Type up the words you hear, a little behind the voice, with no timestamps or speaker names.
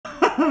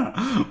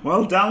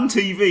Well, down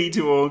TV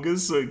to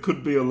Ogres, so it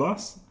could be a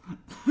loss.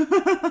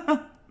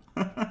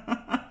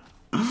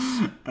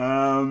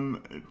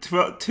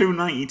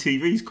 290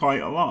 TV is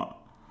quite a lot.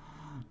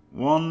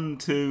 1,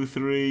 2,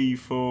 3,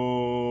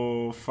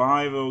 4,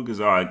 5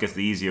 Ogres. Oh, I guess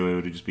the easier way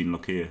would have just been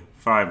look here.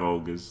 5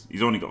 Ogres.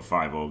 He's only got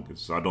 5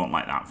 Ogres, so I don't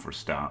like that for a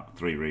start.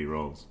 3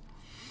 rerolls.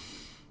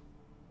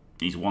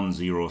 He's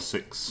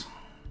 106.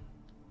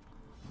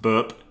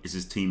 Burp is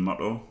his team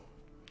motto.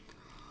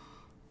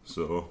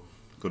 So,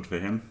 good for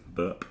him.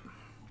 Burp.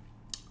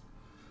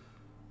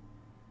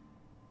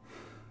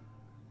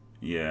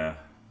 Yeah.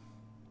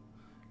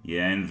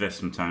 Yeah, invest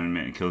some time in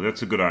making kills.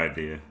 That's a good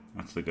idea.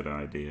 That's a good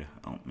idea.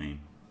 Help me.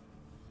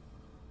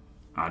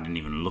 I didn't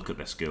even look at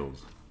their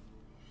skills.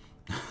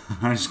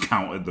 I just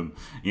counted them.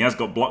 He has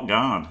got block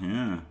guard,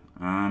 yeah.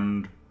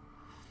 And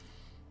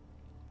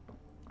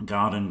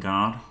guard and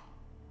guard.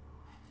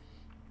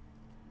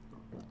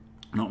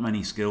 Not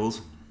many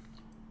skills.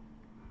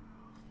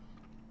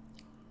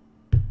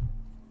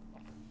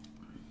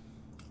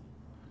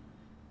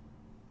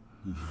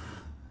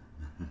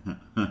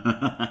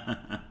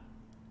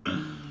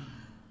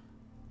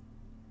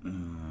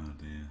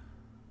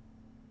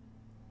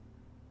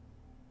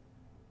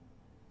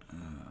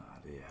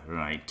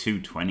 Right,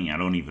 220. I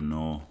don't even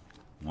know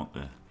what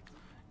the...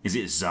 Is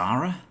it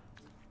Zara?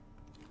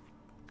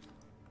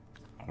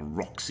 Or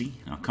Roxy?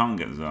 I can't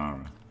get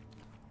Zara.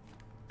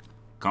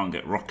 Can't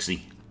get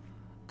Roxy.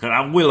 Could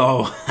I have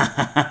Willow?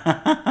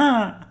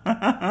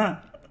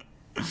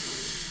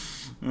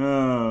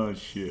 Oh,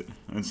 shit.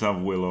 Let's have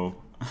Willow.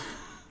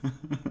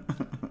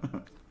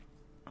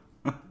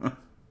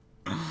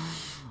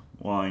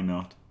 Why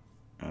not?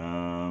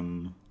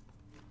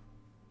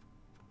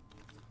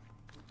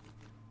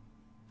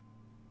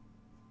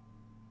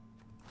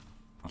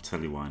 I'll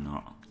tell you why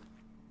not.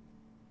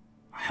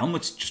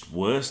 Helmet's just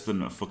worse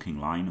than a fucking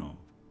Lino.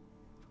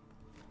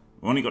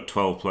 We've only got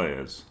 12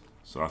 players,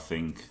 so I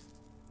think...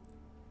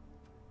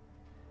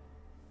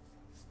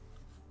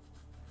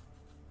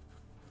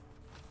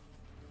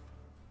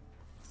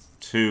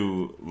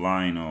 Two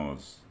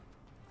Linos.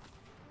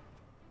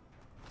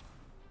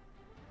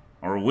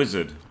 Or a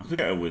wizard. I could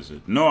get a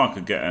wizard. No, I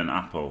could get an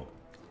apple.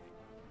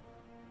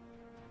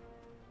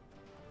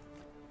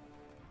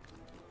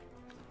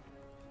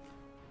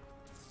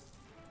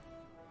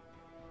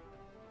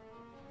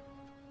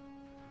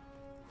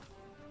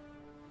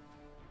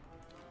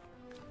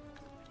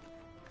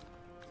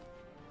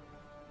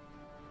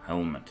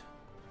 Helmet.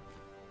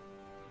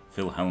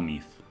 Phil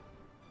Helmuth.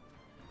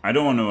 I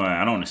don't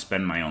want to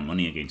spend my own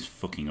money against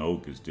fucking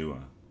ogres, do I?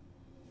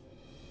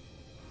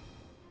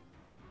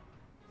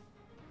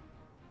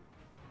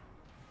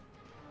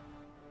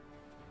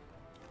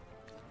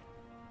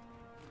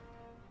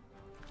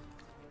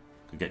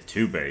 Could get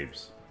 2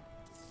 babes.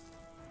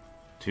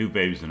 2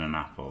 babes and an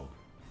apple.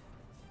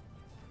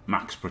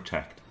 Max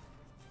protect.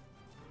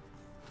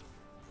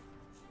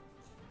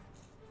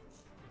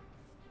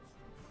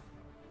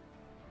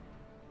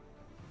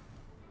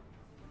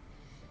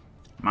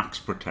 Max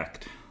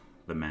protect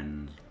the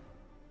men.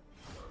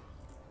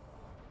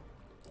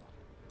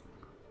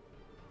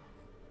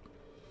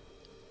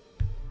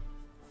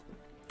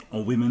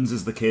 Or women's,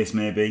 as the case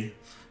may be.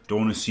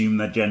 Don't assume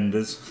their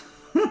genders.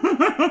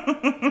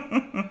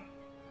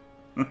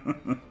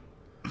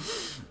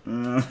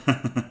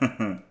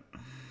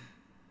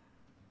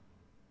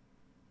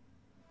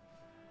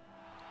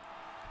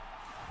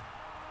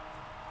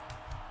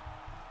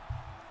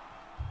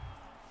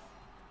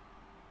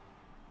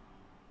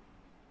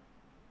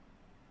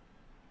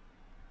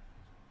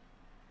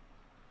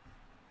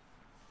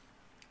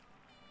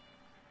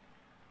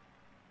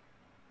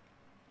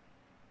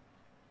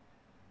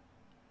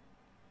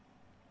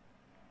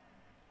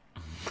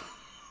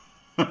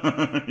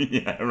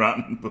 Yeah,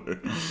 right.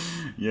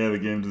 Yeah, the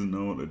game doesn't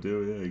know what to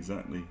do. Yeah,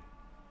 exactly.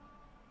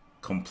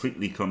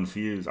 Completely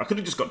confused. I could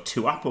have just got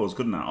 2 apples,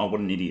 couldn't I? Oh, what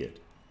an idiot.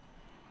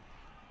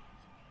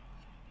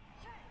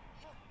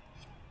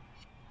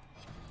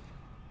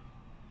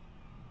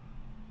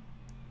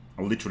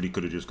 I literally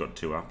could have just got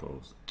 2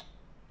 apples.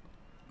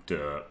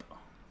 Derp.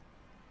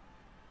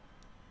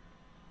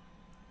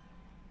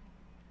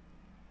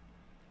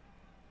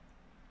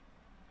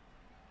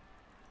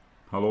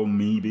 Hello,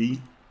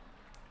 maybe.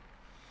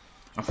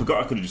 I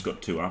forgot I could have just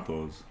got 2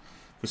 apples.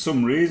 For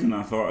some reason,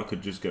 I thought I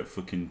could just get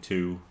fucking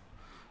 2.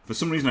 For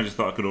some reason, I just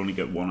thought I could only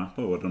get 1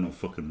 apple. I don't know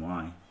fucking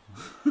why.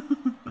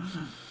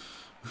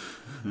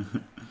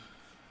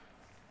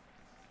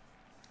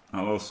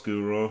 Hello,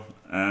 Skuro.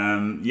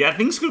 Yeah,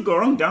 things could go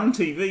wrong down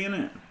TV,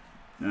 innit?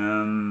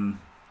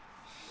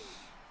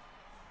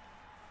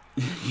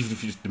 Even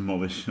if you just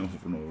demolish over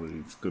and over,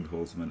 it's good,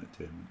 wholesome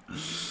entertainment.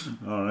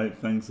 Alright,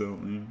 thanks,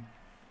 Elton.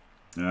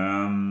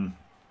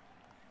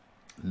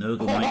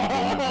 Nurgle might be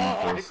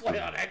going I play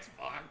on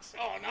Xbox.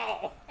 Oh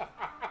no.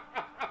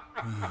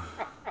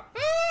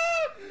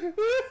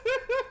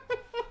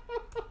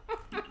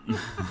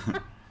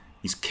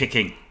 He's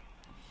kicking.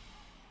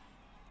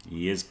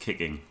 He is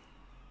kicking.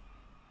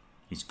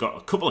 He's got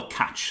a couple of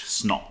catch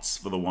snots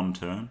for the 1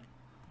 turn.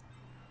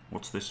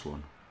 What's this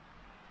one?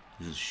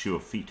 This is sure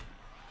feet.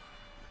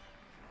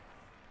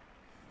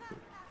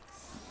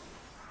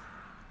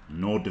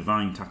 No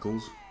divine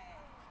tackles.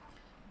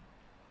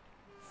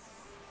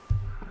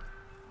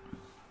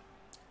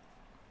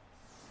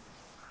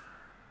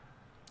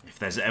 If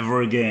there's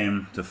ever a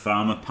game to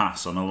farm a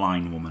pass on a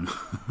line woman,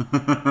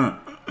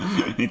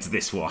 it's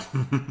this one.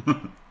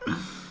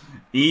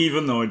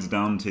 Even though it's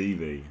down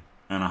TV,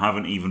 and I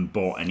haven't even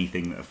bought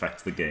anything that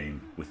affects the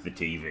game with the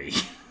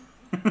TV.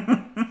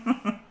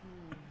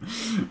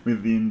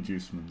 With the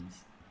inducements.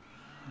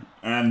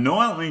 And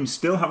no memes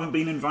still haven't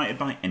been invited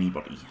by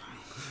anybody.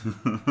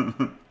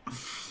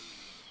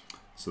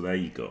 So there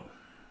you go.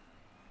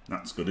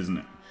 That's good, isn't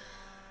it?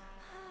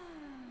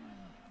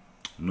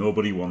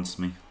 Nobody wants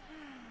me.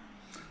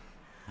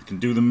 I can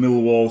do the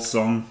Millwall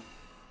song.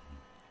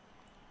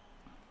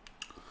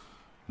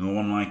 No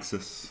one likes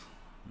us.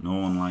 No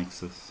one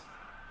likes us.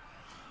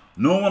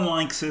 No one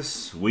likes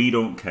us. We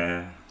don't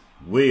care.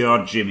 We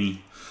are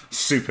Jimmy.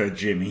 Super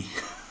Jimmy.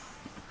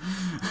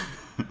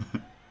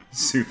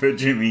 Super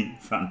Jimmy.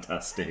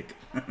 Fantastic.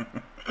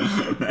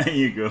 There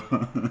you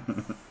go.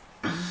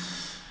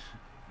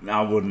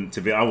 I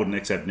wouldn't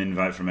accept an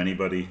invite from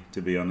anybody,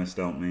 to be honest,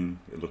 don't mean.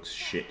 It looks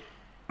shit.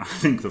 I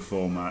think the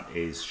format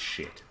is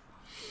shit.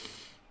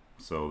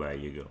 So there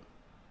you go.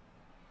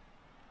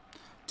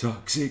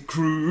 Toxic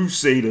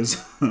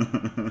Crusaders.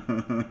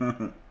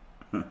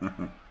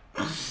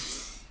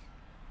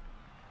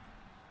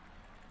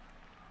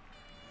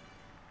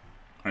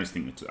 I just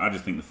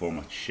think the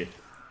format's shit.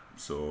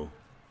 So,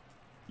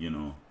 you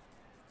know,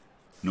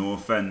 no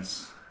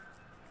offense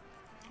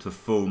to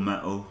Full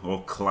Metal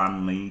or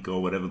Clan League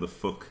or whatever the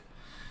fuck,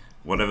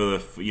 whatever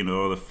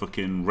the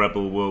fucking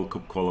Rebel World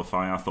Cup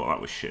qualifier. I thought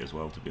that was shit as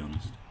well, to be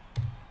honest.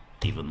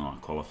 Even though I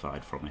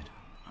qualified from it,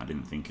 I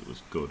didn't think it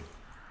was good.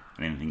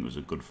 I didn't think it was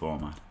a good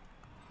format.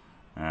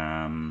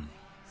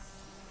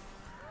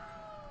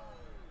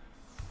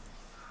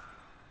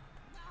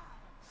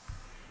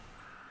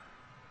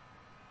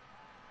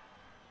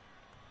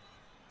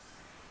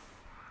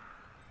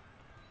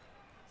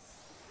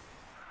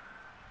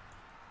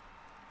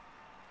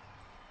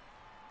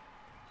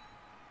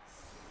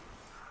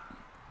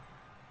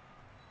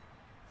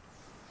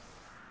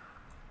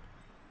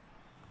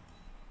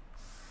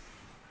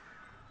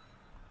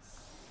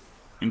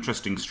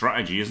 Interesting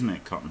strategy, isn't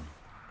it, Cotton?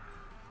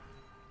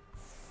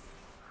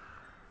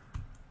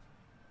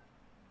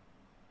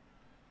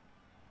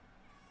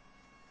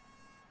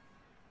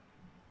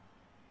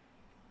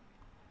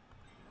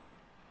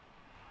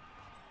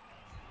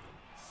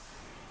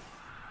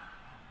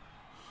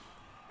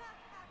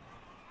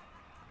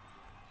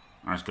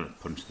 I just got to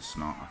punch the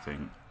snot, I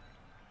think,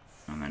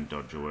 and then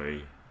dodge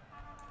away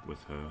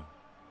with her.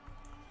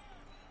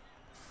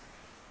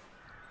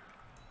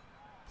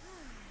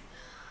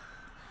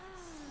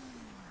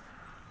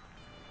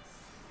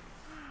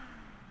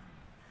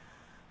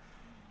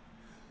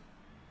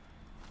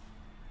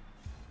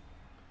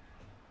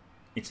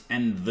 It's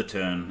end the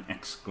turn!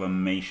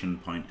 Exclamation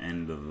point!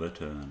 End of the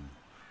turn.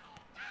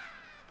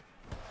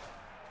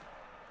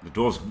 The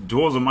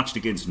doors are matched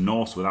against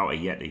Norse without a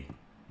Yeti,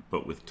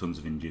 but with tons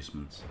of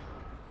inducements.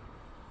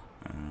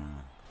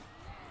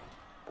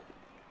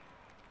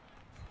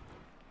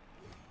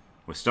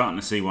 We're starting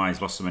to see why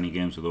he's lost so many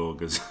games with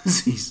Ogres,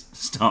 as he's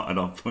started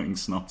off putting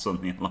snots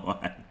on the lower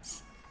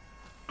heads.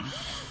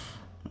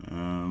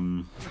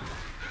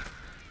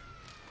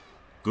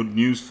 Good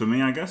news for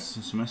me, I guess.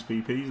 Some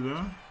SPPs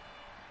there.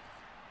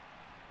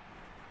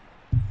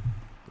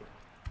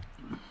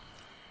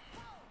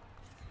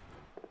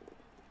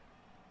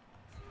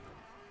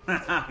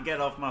 Get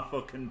off my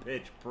fucking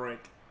pitch,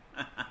 prick.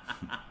 I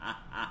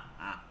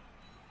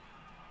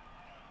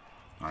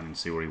didn't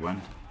see where he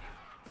went.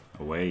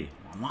 Away.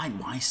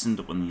 Why stand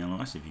up on the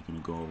LOS if you're going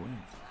to go away?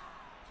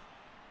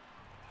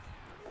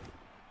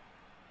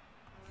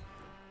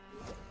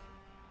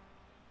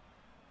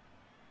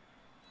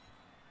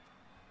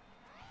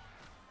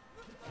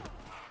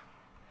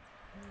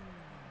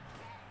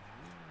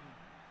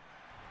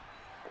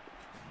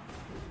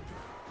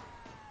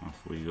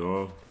 Off we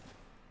go.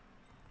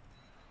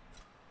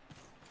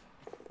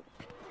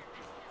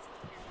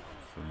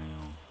 Fail.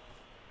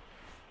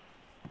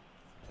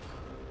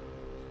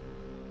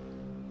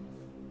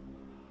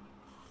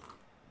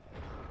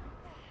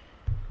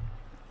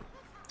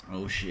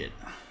 Oh shit.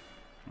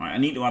 Right, I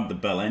need to add the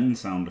bell end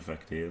sound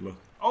effect here, look.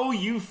 Oh,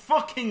 you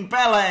fucking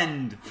bell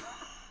end!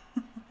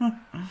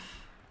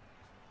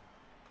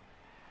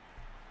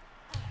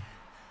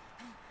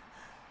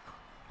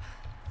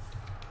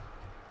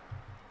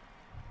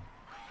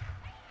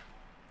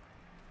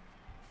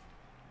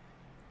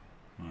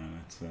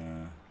 Right,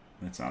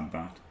 let's add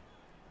that.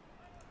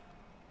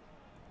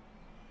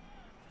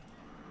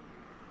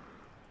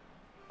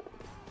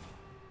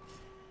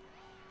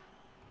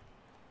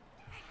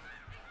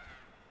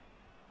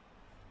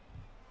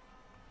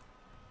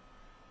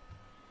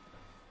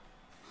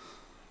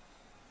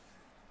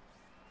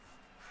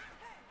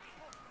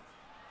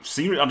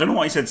 I don't know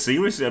why he said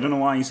seriously. I don't know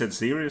why he said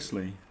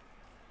seriously.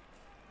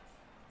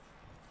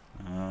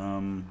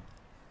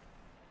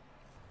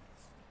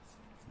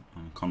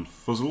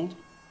 confuzzled.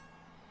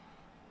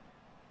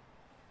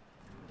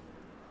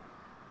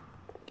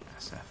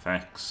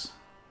 SFX.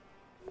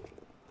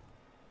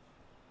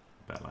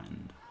 Bell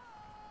end.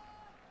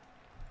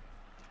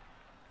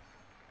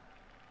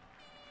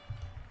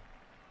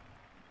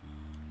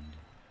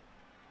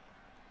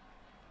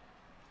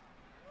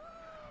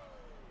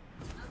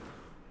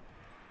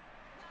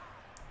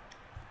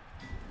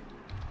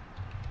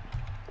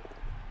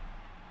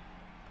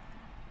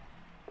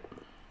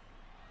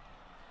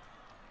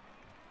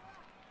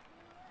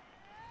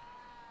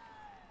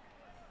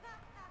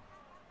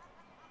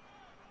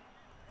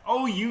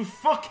 Oh, you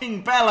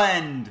fucking bell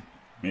end!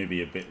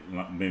 Maybe a bit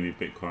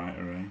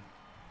quieter, eh?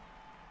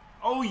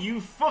 Oh, you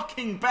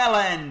fucking bell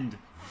end!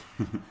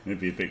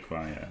 Maybe a bit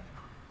quieter.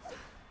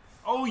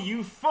 Oh,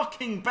 you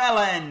fucking bell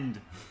end!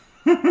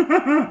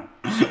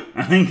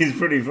 I think it's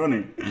pretty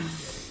funny.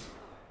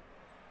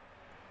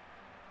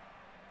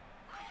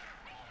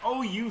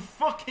 Oh, you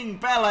fucking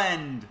bell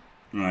end!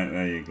 Right,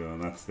 there you go.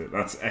 That's it.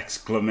 That's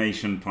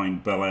exclamation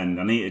point bell end.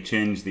 I need to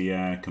change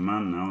the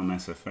command now on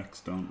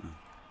SFX, don't I?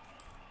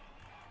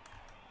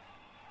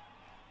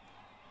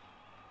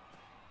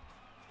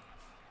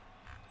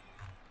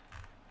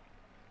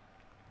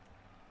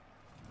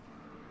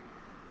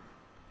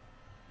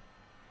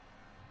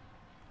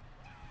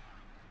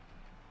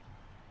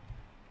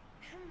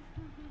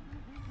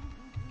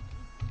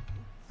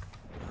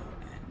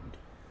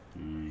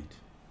 Right,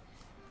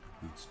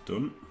 that's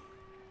done.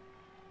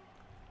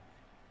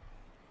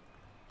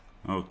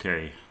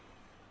 Okay.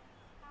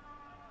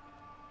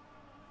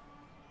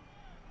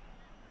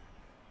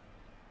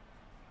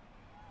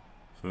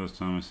 First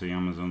time I see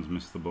Amazon's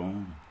missed the ball.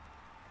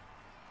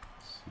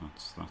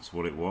 That's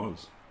what it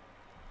was.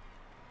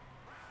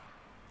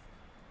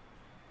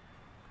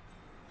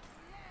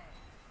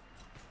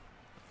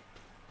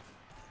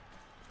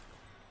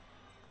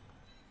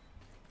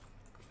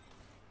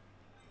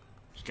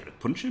 Just get to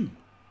punch him.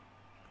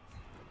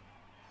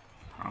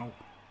 How?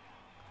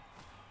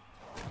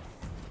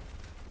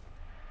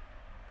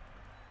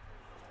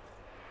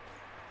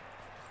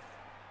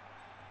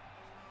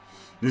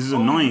 This is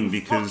annoying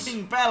because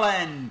bell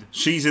end.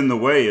 She's in the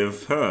way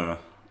of her.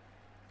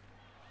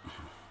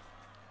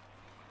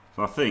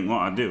 So I think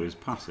what I do is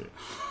pass it.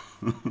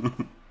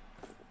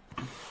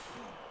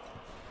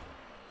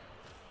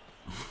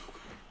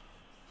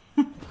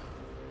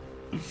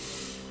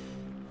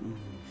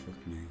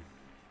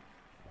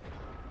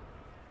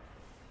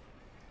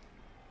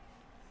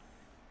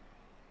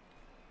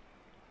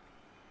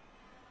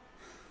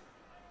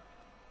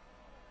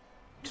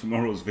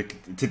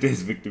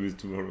 Today's victim is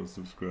tomorrow's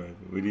subscriber.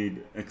 We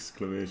need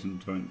exclamation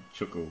point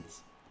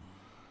chuckles.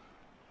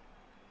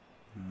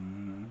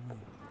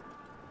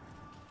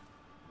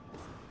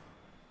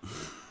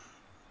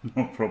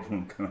 No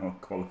problem, can I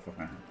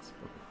qualify?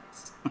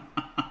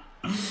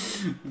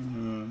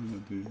 Oh,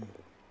 dear.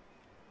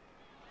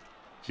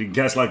 She can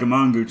guess like a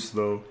mongoose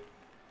though.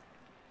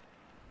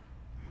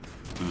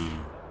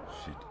 Oh,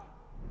 shit.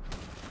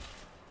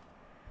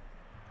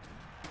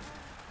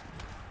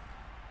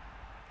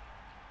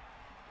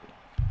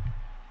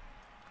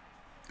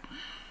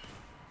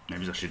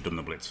 Maybe I should have done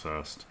the blitz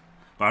first.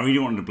 But I really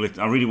wanted to blitz.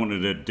 I really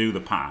wanted to do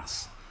the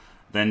pass,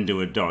 then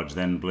do a dodge,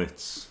 then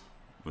blitz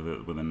with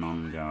a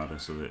non-guarder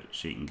so that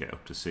she can get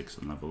up to 6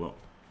 and level up.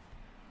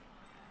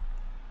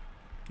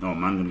 Oh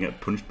man, I'm gonna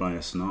get punched by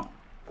a snot.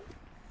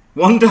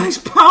 One dice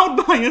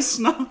powered by a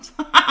snot.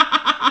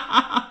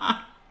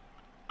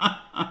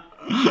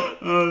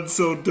 Oh, it's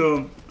so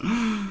dumb.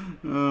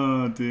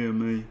 Oh dear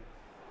me.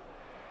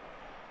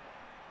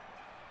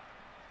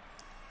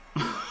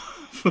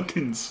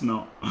 Fucking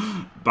snot.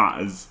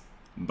 Batters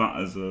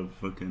of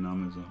fucking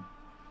Amazon.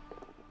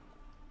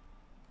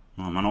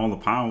 Oh man, all the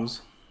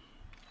pals.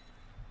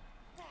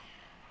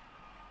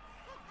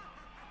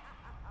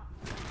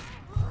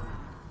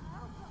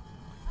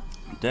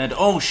 Dead.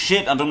 Oh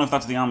shit, I don't know if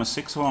that's the armor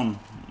 6 one.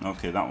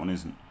 Okay, that one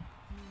isn't.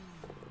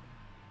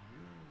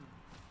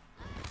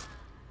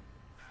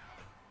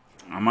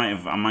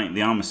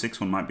 The armor 6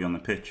 one might be on the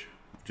pitch.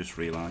 I've just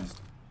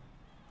realised.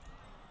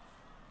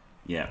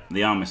 Yeah,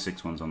 the armor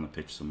 6 one's on the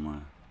pitch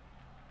somewhere.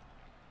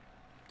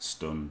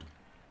 Stunned.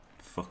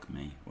 Fuck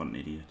me, what an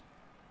idiot.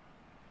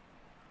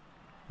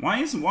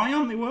 Why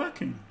aren't they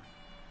working?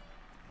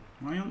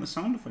 Why aren't the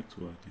sound effects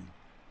working?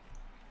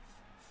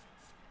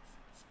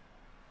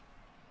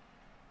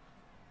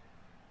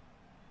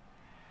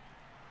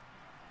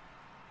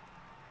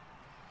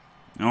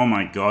 Oh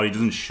my god, he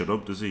doesn't shut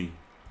up, does he?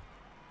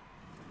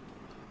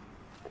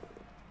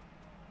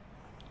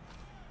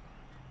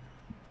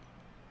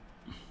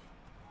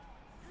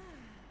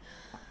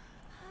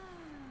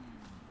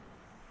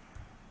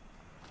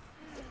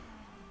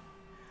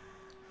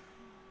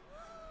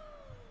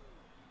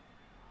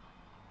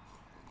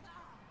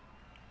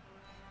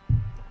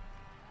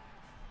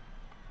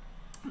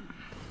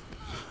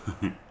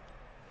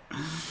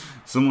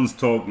 Someone's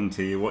talking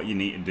to you, what you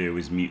need to do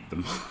is mute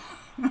them.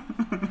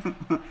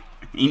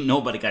 Ain't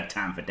nobody got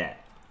time for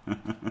that.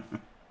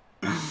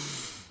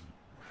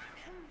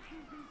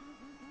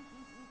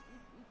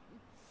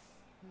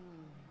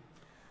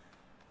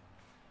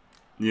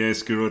 Yeah,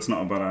 screw, it's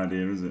not a bad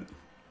idea, is it?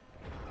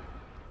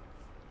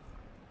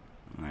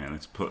 Alright,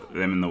 let's put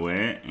them in the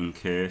way in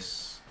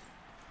case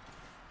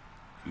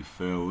we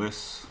fail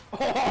this. Oh,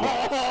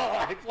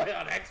 I play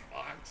on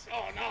Xbox.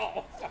 Oh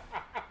no.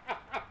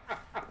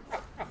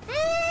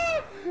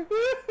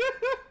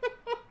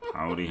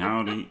 Howdy,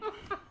 howdy.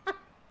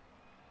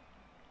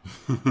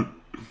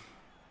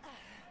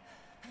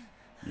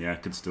 Yeah, I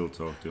could still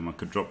talk to him. I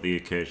could drop the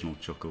occasional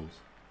chuckles.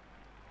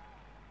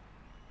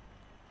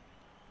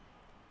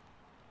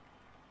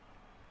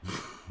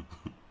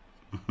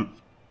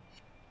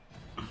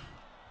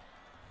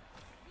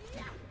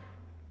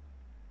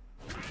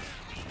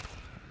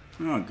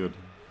 Oh, good.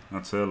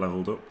 That's her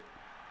leveled up.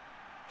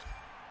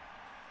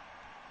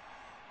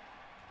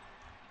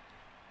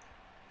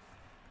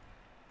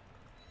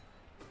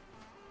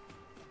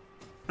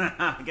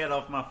 Get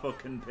off my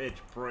fucking pitch,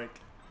 prick.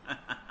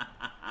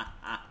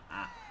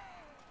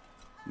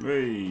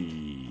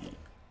 Hey.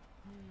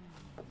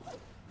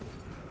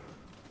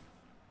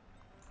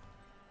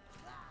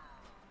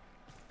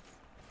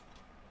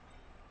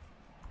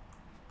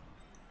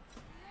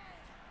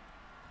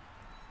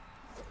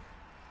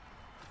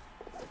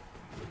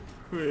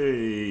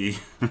 Hey.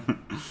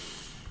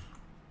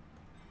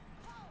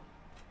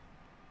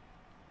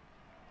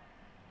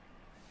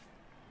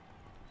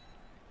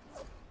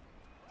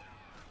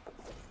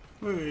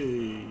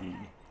 Hey.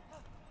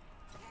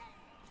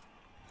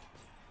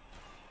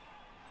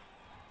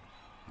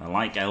 They're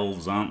like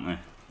elves, aren't they?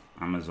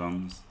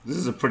 Amazons. This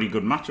is a pretty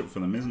good matchup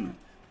for them, isn't it?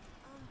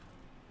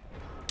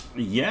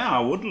 Yeah, I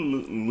would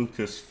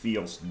Lucas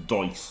Fios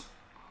Dice.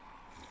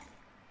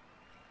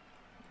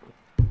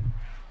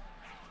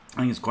 I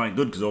think it's quite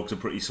good because orcs are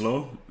pretty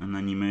slow, and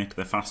then you make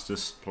the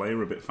fastest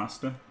player a bit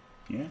faster.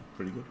 Yeah,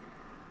 pretty good.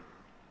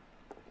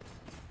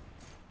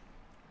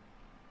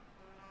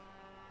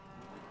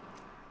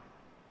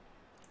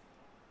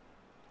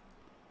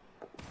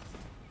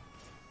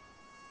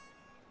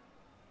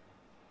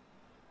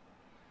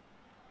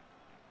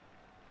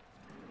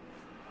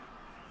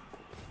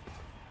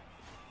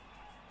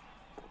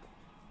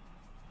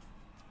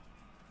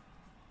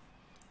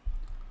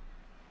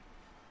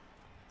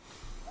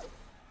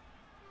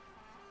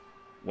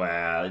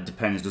 Well, it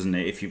depends, doesn't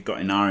it? If you've got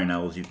in Iron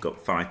Elves, you've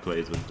got 5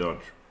 players with dodge.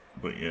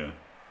 But yeah,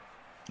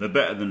 they're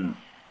better than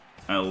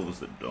elves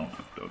that don't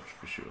have dodge,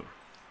 for sure.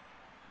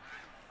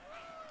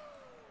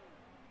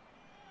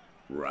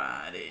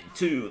 Right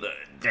into the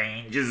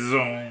danger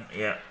zone.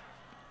 Yeah.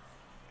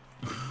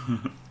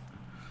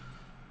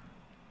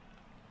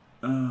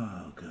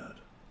 Oh, God.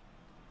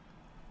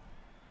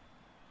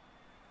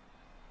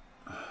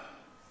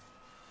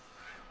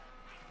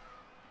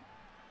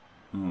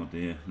 Oh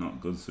dear,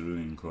 not good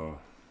Cerulean Claw.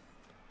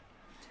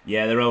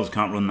 Yeah, the elves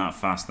can't run that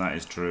fast, that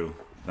is true.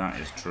 That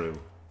is true.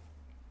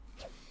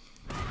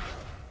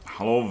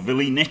 Hello,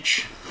 Villy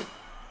Nitch.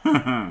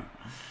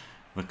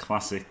 The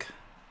classic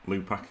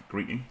Lupac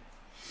greeting.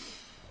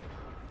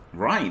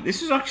 Right,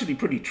 this is actually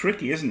pretty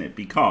tricky, isn't it?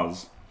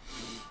 Because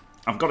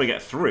I've got to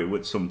get through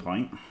at some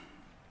point.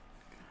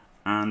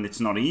 And it's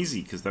not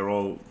easy because they're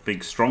all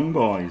big, strong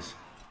boys.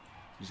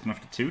 I'm just going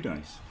to have to 2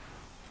 dice.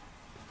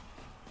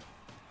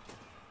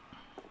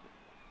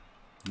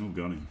 Oh,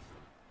 got him.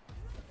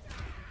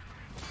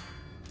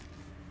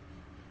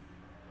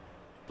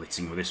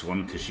 Blitzing with this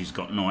one because she's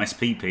got no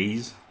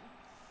SPPs.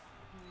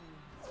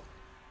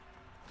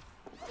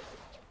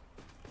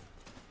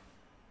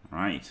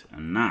 Right,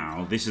 and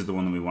now this is the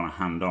one that we want to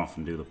hand off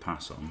and do the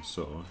pass on,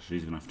 so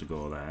she's going to have to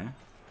go there.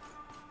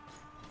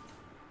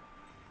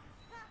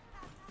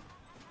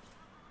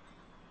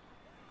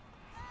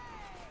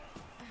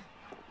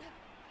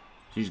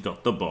 She's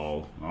got the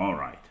ball,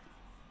 alright.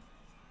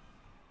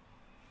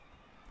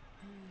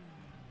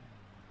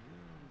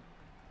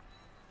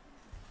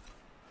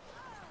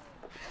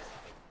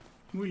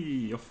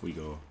 Whee, off we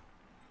go.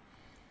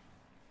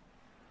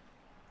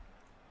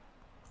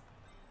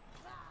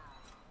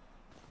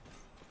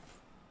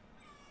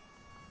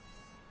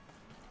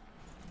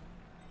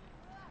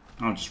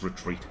 I'll just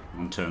retreat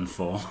on turn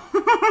 4.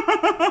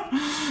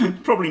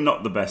 Probably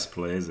not the best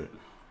play, is it?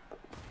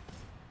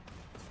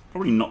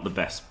 Probably not the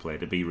best play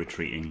to be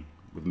retreating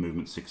with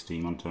movement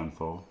 16 on turn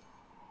 4.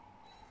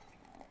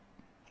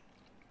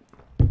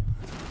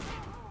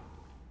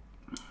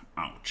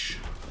 Ouch.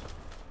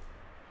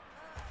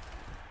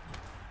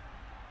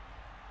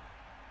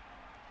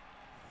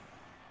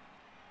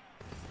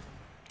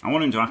 I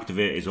want him to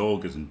activate his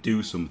Ogres and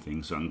do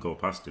something so I can go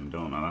past him,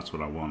 don't I? That's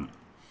what I want.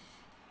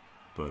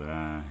 But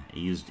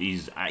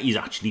he's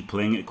actually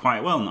playing it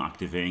quite well, not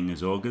activating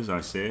his Ogres, I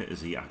say,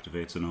 as he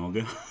activates an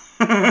Ogre.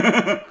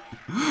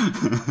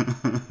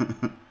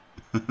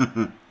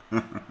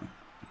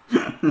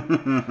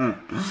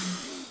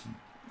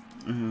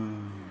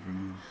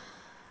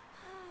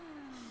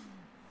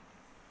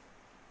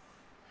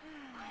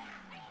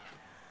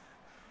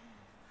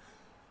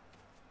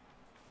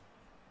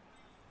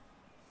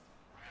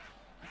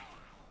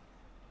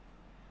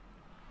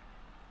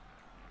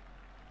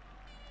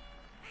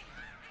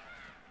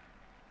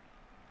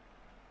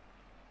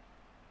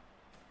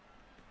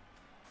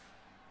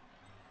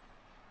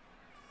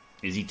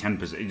 Is he 10%?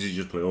 Does he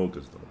just play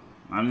Ogres though?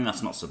 I mean,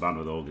 that's not so bad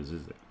with Ogres,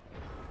 is it?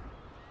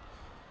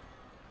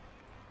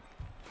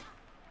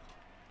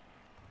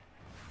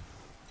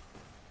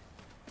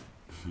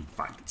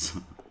 Facts.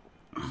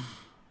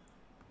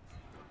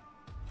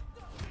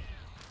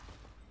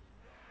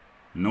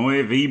 No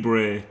AV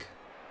break.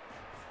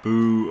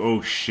 Boo.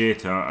 Oh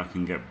shit, I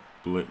can get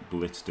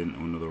blitzed into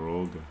another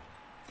Ogre.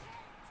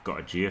 I've got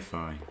a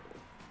GFI.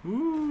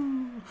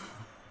 Woo.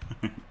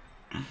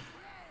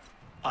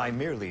 I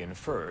merely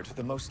inferred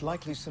the most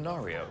likely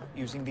scenario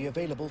using the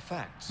available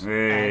facts.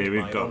 Hey, and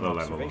we've my got own the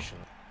level. observation.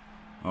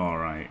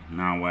 Alright,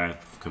 now where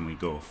can we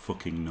go?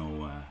 Fucking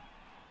nowhere.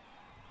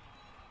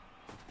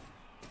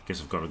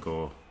 Guess I've got to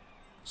go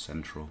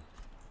central.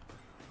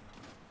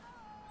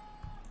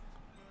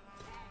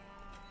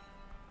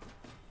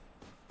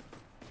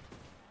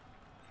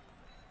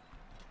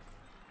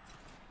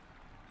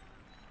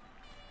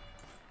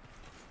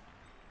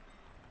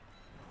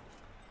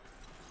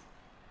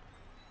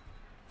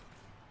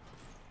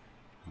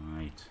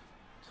 Right.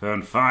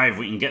 Turn 5,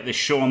 we can get this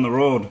show on the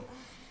road.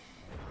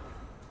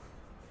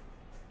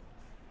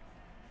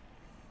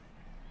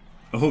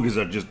 Ogres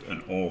are just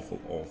an awful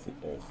team.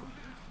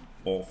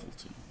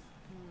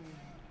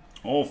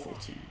 Awful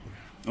team.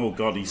 Oh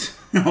god, he's...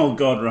 oh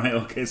god, right,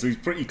 okay, so he's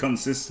pretty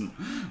consistent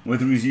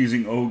whether he's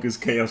using Ogres,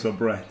 Chaos or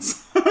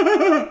Bretts.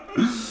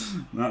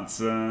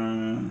 That's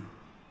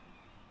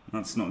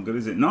not good,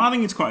 is it? No, I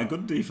think it's quite a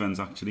good defense,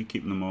 actually,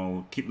 keeping them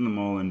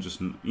all and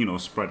just, you know,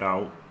 spread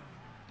out.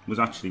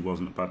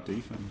 Wasn't a bad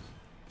defense.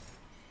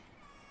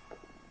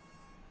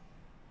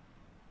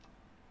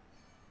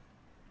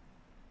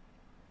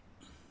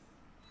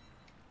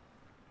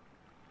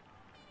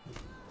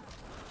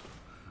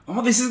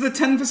 Oh, this is the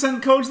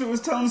 10% coach that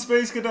was telling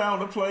Space Cadet how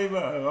to play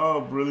better.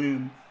 Oh,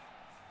 brilliant.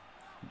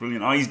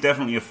 Brilliant. Oh, he's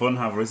definitely a fun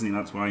haver, isn't he?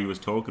 That's why he was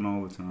talking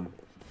all the time.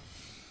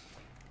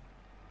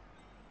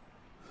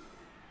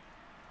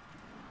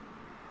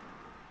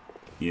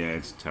 Yeah,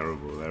 it's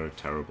terrible. They're a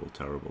terrible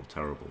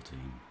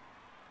team.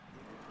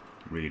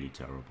 Really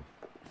terrible.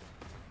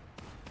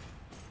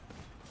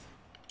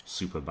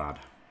 Super bad.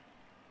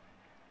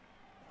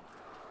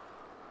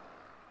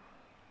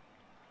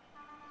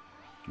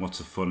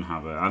 What's a fun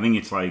haver? I think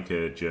it's like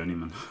a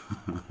journeyman.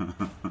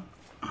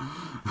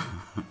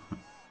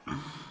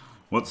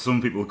 What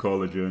some people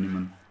call a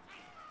journeyman.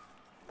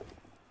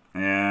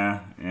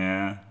 Yeah,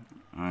 I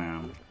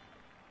am.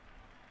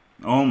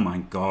 Oh my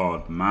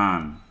god,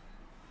 man.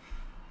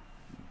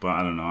 But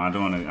I don't know. I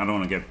don't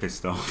want to get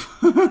pissed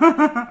off.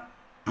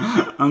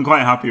 I'm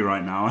quite happy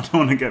right now. I don't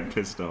want to get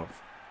pissed off.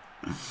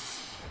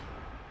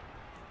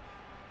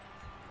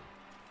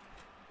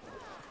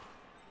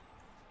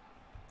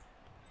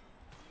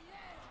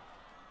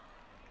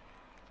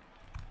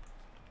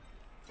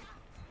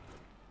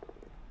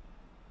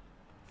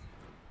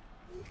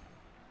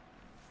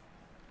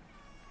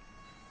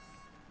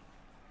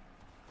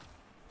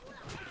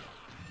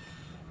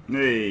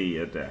 Hey,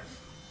 a death.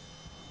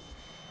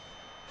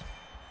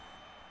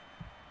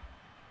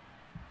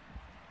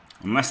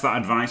 Unless that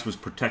advice was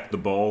protect the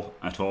ball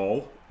at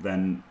all,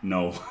 then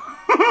no.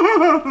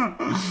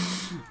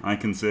 I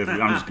can safely.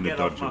 I'm just going to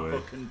dodge away. Get off my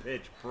fucking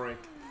pitch, prick.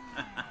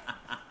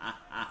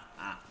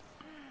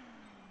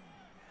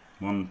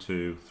 1,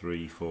 2,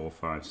 3, 4,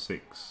 5,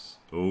 6.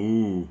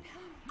 Oh,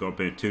 got a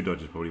bit 2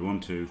 dodges probably.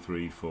 1, 2,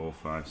 3, 4,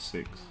 5,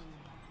 6.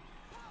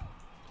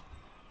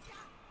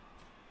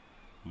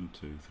 1,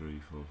 2,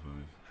 3, 4, 5.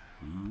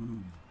 Oh.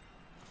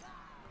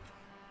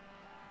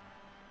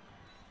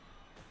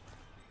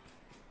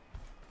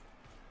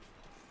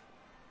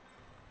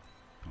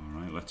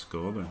 Alright, let's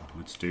go then.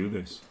 Let's do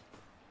this.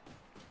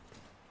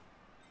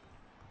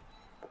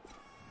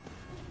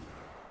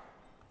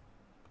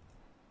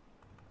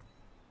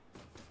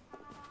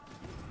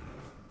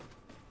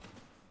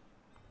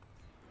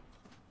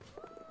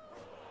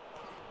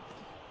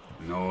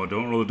 No,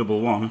 don't roll a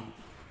double 1.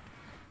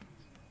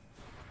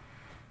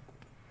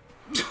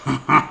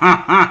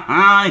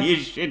 You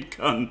shit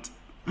cunt.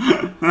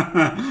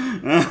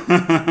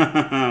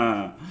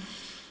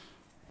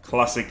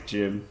 Classic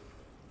Jim.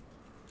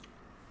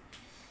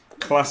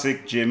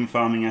 Classic Jim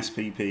farming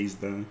SPPs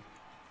there.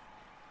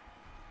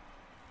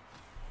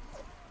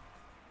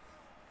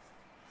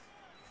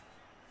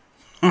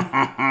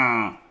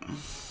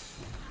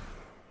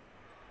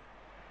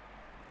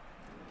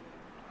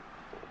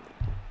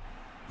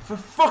 For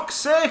fuck's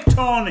sake,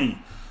 Tony!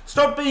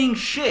 Stop being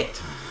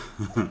shit!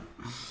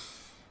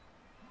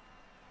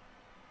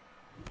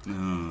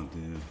 Oh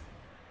dear.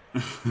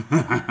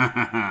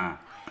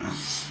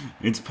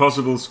 It's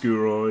possible,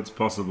 Skuro, it's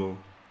possible.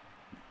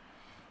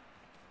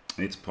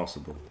 It's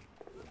possible.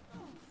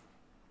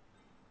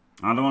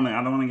 I don't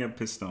want to get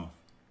pissed off.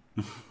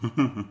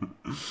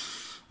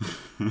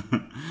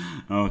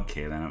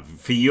 Okay then.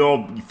 For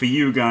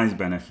you guys'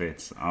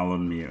 benefits, I'll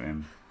unmute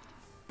him.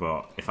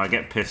 But if I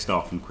get pissed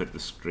off and quit the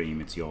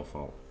stream, it's your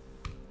fault.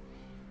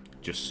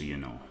 Just so you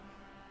know.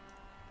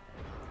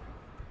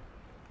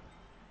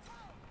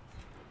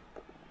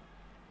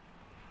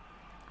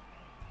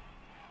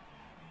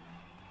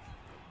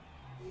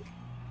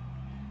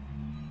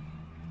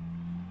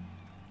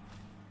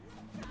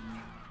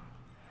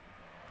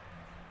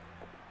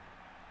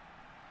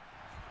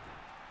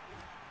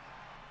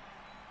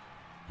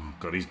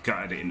 God, he's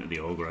gutted it into the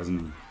Ogre,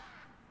 hasn't he?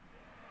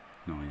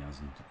 No, he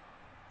hasn't.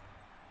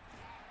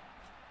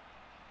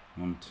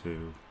 1,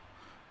 2.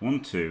 1,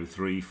 2,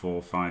 3,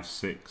 4, 5,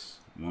 6.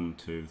 1,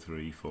 2,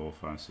 3, 4,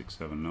 5, 6,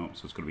 7. Nope,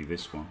 so it's got to be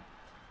this one.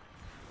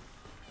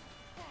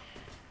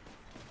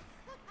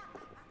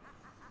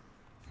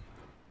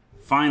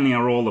 Finally,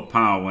 I roll the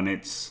power when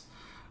it's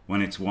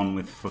one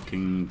with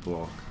fucking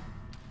block.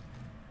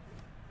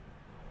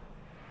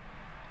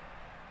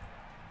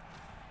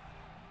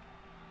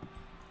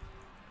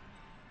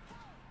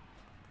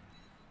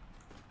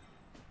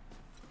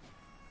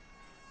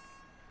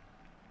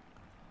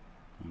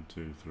 One,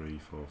 2, 3,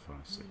 4, 5,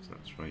 6.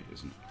 That's right,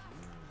 isn't it?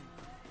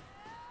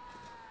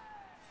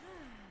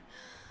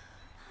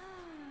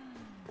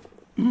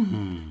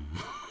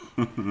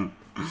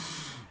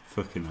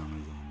 Fucking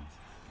Amazons.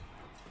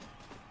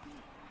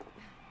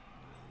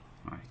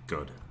 Right,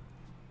 good.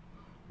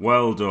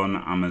 Well done,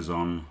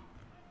 Amazon.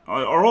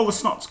 Are all the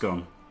snots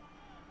gone?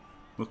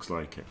 Looks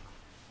like it.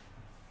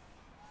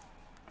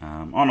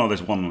 Oh no,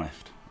 there's one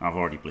left. I've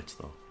already blitzed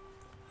though.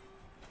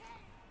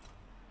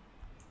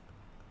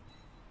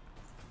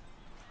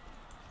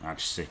 That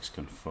 6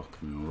 can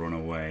fucking run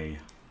away.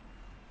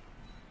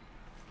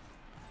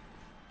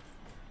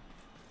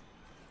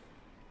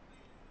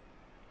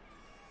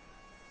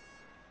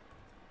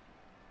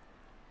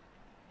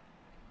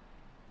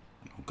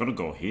 I've got to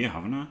go here,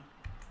 haven't I?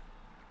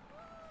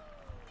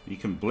 You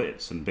can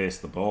blitz and base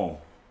the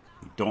ball.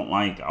 You don't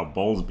like our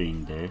balls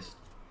being based.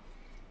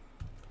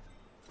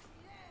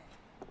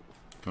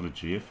 Got a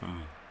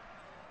GFI.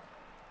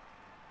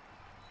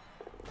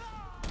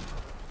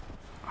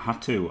 I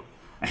had to.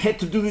 I had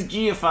to do these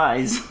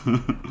GFIs.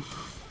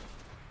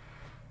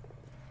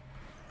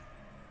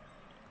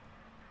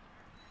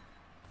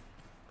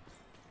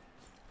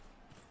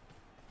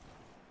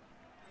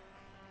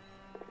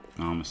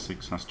 Armor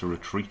 6 has to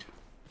retreat.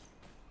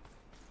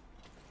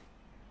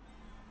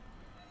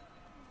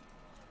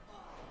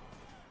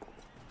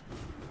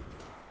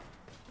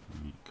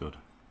 Good.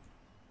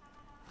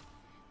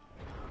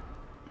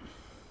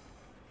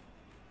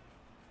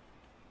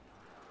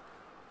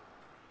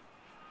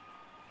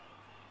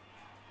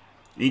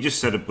 He just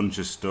said a bunch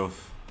of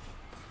stuff.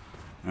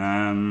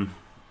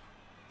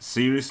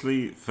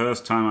 Seriously,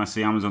 first time I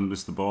see Amazon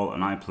miss the ball,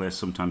 and I play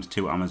sometimes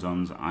 2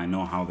 Amazons, I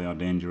know how they are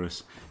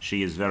dangerous.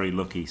 She is very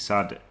lucky.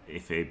 Sad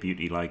if a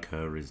beauty like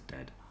her is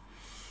dead.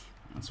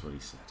 That's what he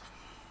said.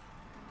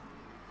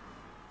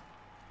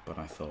 But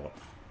I thought,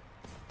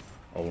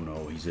 oh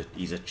no,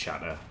 he's a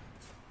chatter.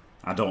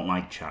 I don't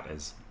like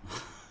chatters,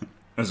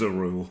 as a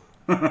rule.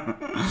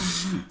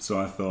 So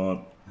I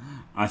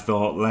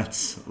thought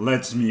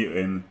let's mute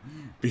him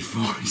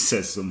before he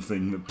says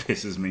something that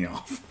pisses me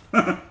off.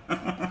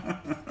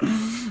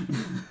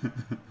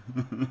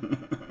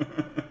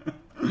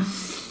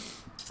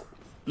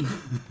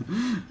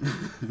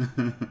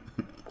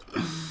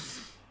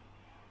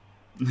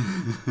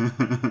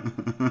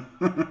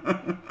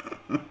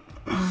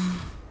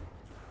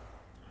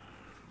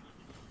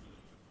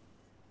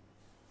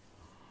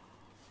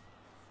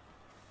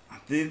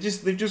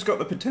 They've just got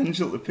the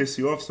potential to piss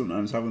you off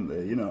sometimes, haven't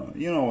they? You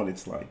know what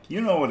it's like.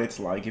 You know what it's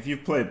like if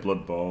you've played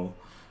Blood Bowl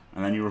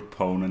and then your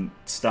opponent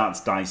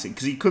starts dicing,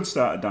 because he could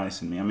start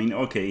dicing me. I mean,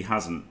 okay, he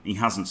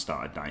hasn't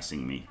started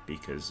dicing me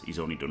because he's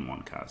only done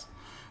 1 cast,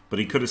 but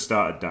he could have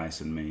started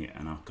dicing me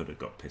and I could have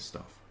got pissed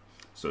off.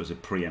 So it was a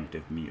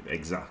preemptive mute,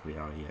 exactly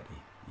how he had it.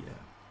 Yeah.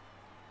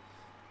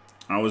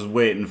 I was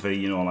waiting for,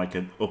 like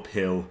an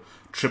uphill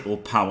triple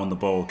pow on the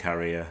ball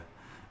carrier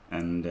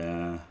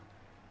and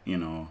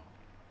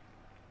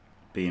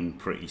being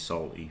pretty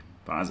salty,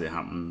 but as it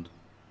happened,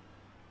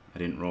 I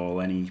didn't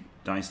roll any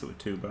dice that were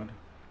too bad.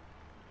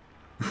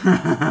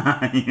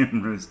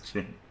 Humorous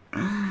shit.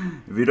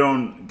 If you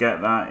don't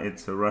get that,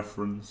 it's a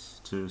reference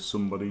to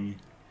somebody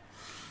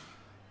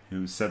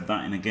who said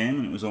that in a game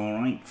and it was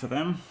alright for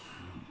them.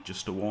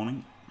 Just a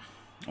warning.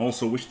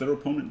 Also wished their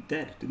opponent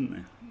dead, didn't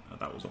they? But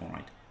that was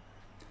alright.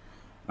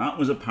 That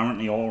was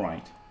apparently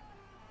alright.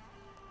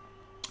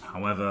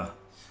 However,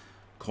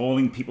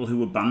 calling people who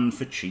were banned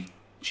for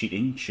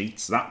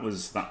cheats, that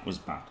was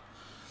bad.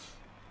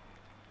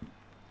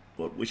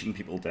 But wishing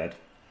people dead,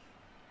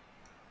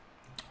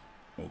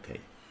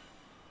 okay.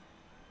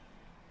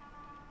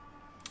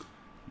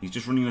 He's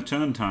just running the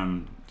turn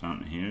time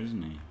down here,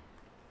 isn't he?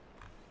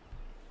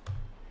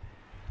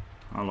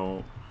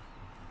 Hello.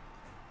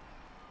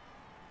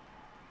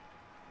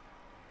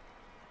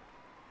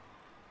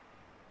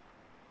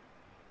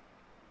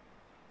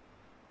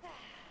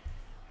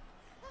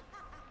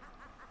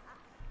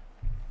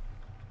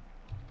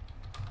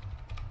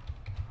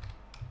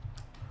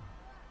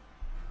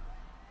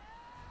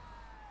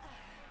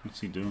 What's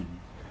he doing?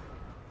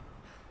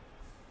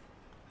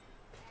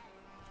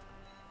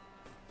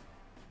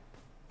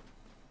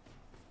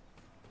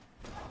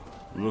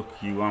 Look,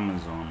 you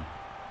Amazon.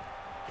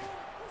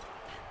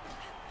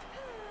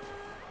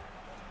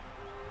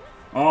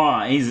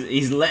 Oh,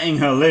 he's letting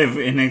her live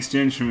in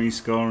exchange for me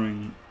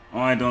scoring. Oh,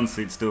 I don't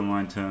see it's still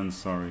my turn,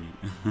 sorry.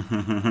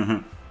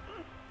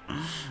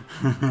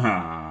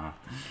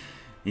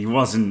 He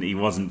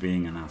wasn't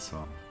being an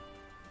asshole.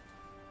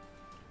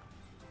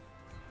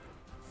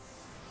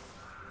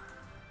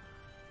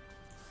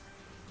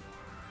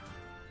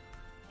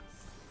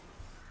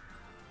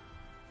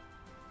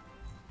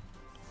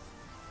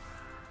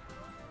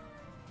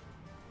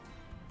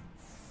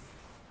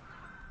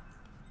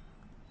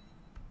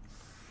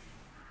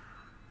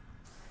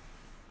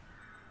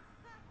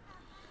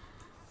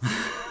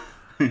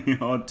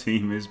 Your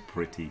team is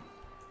pretty.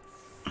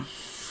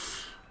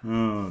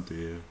 Oh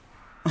dear.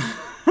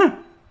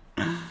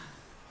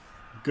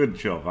 Good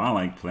job. I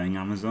like playing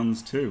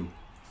Amazons too.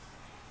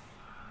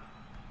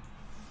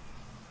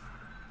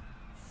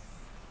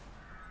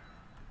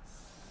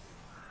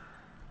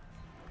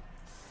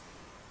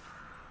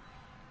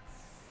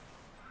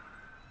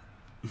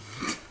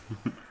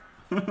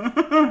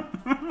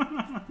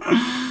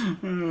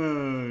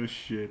 Oh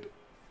shit.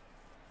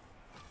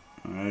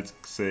 Let's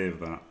save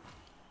that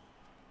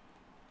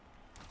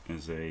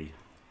as a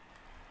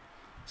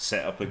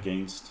setup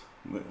against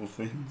little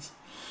things.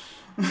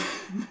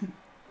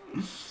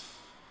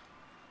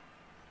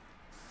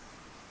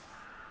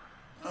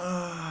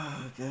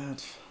 Oh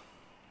god.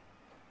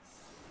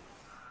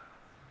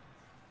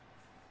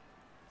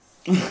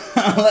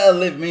 I'll let her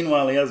live,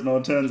 meanwhile he has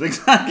no turns.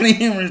 Exactly,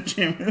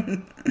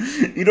 Jim.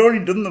 He'd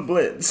already done the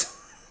blitz.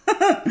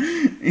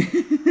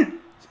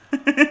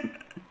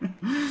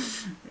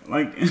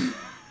 Like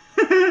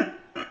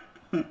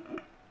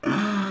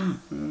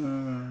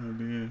oh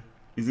dear.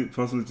 Is it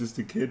possible just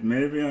a kid?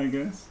 Maybe, I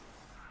guess.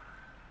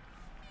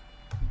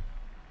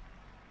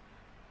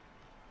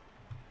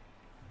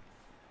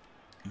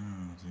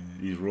 Oh dear.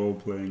 He's role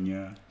playing,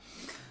 yeah.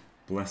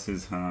 Bless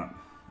his heart.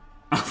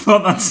 I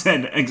thought that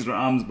said extra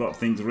arms bot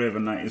thinks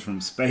Raven Knight is from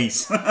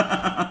space.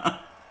 I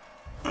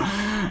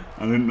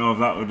didn't know if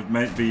that would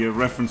be a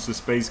reference to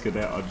Space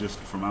Cadet or just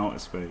from outer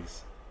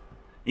space.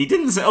 He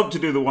didn't set up to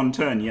do the one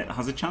turn, yet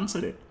has a chance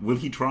at it. Will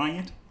he try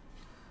it?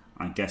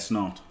 I guess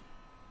not.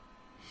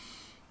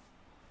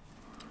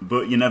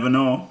 But you never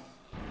know.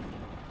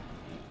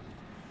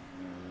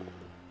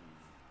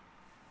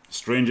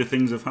 Stranger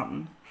things have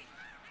happened.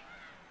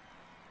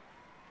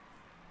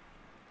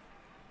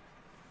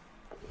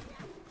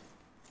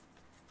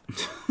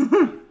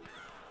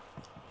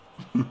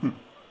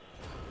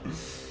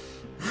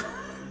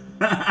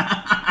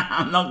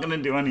 I'm not going to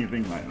do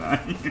anything like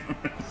that.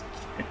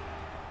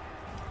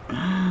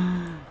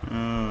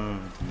 Oh,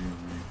 dear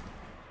me.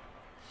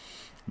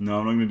 No,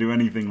 I'm not going to do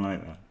anything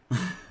like that.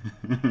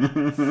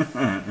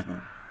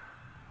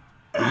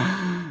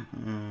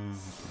 Oh,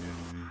 dear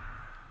me.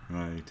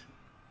 Right.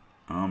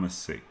 Armor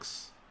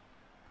 6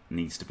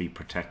 needs to be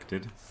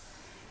protected,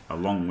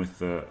 along with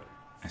the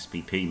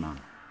SPP,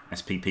 man.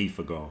 SPP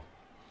for goal.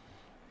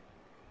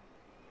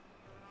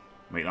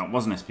 Wait, that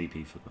wasn't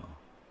SPP for goal.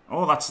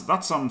 Oh,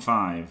 that's on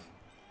 5.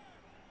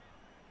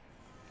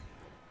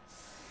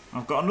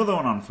 I've got another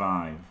one on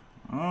 5.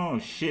 Oh,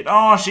 shit.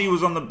 Oh, she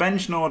was on the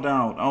bench, no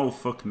doubt. Oh,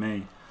 fuck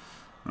me.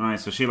 Alright,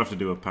 so she'll have to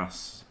do a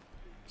pass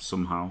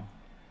somehow.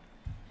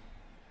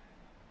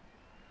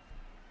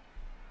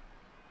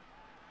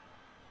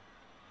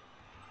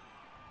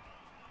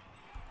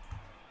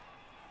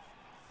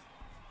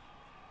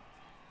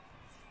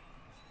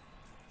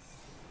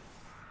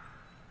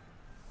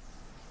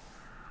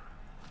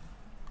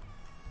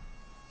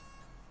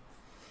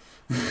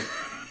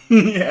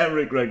 Yeah,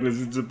 Rick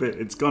Reckless,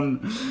 it's gone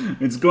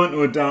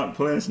to a dark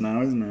place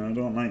now, isn't it? I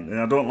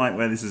don't like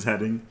where this is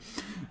heading.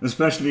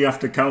 Especially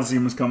after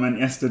Calcium's comment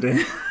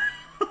yesterday.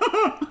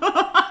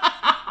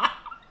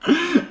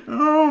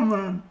 Oh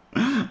man.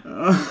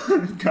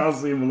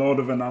 Calcium, lord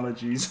of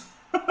analogies.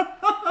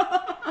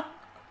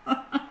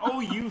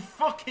 Oh, you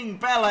fucking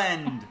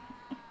bellend!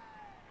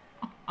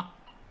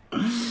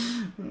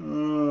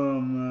 Oh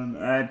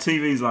man.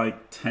 TV's like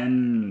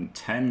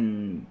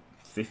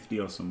 1050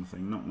 or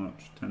something, not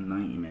much.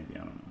 1090 maybe, I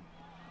don't know.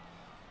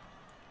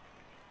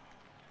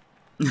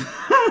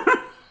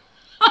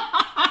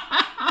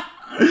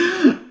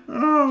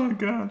 Oh my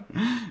god.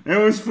 It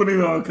was funny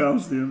though,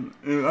 Calcium.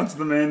 That's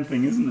the main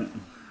thing, isn't it?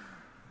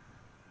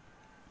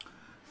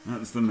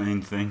 That's the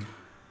main thing.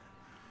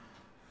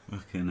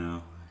 Okay,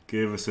 now.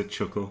 Gave us a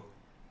chuckle.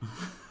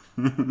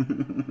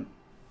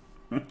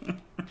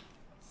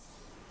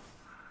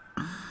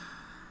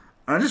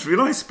 I just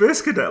realised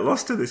Space Cadet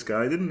lost to this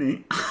guy, didn't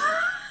he?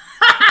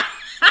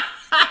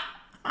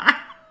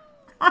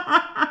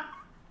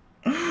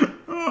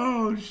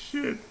 Oh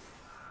shit.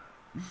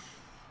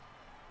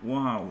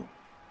 Wow.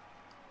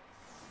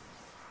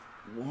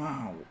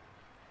 Wow.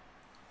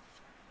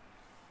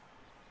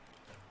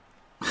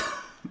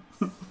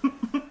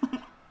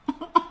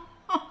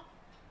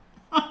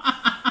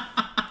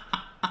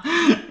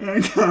 I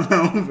can't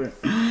help it.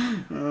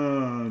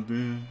 Oh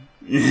dear.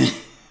 Yeah.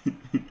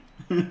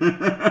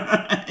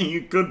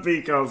 You could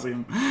be,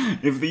 Calcium.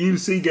 If the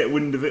UC get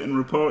wind of it and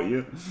report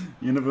you,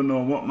 you never know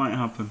what might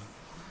happen.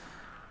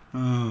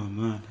 Oh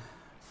man.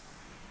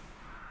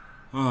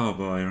 Oh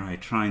boy, right,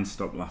 try and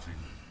stop laughing.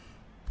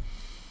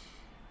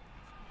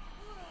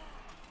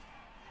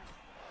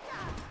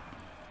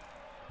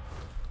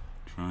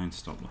 Try and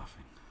stop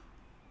laughing.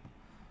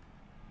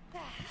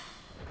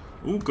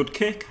 Ooh, good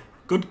kick.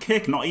 Good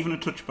kick. Not even a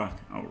touchback.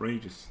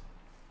 Outrageous.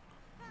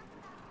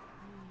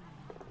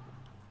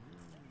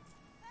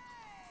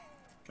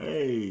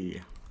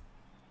 Hey.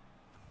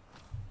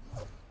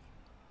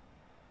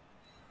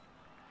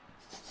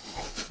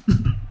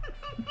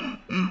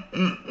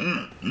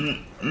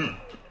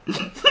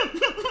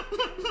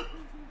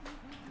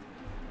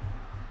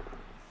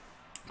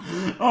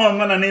 Oh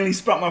man, I nearly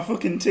spat my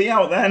fucking tea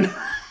out then.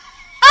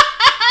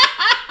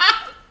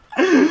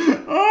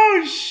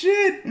 Oh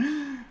shit.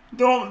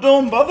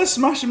 Don't bother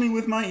smashing me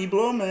with Mighty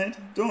Blow, mate.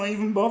 Don't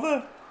even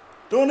bother.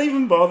 Don't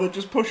even bother,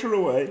 just push her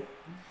away.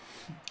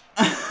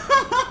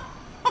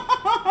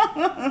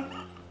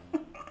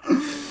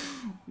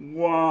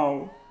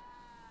 Wow.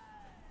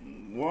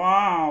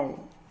 Wow.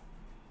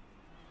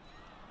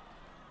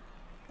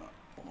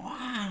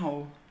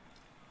 Wow.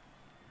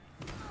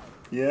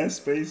 Yeah,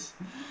 space.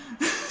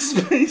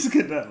 Space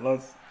Cadet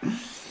loss.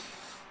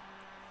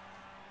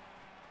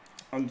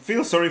 I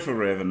feel sorry for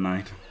Raven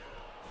Knight.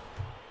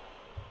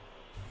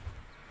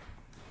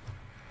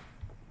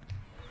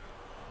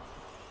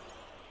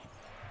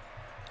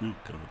 Oh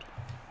god.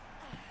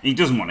 He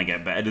doesn't want to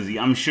get better, does he?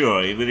 I'm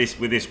sure with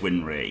this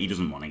win rate, he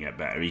doesn't want to get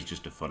better. He's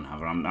just a fun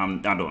haver. I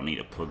don't need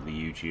to plug the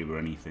YouTube or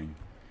anything.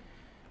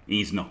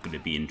 He's not going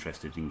to be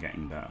interested in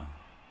getting better,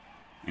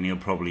 and he'll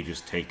probably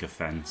just take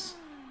offence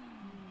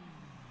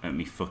at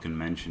me fucking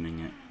mentioning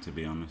it. To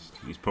be honest,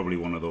 he's probably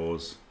one of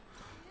those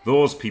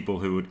people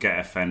who would get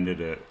offended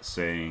at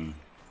saying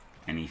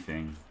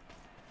anything.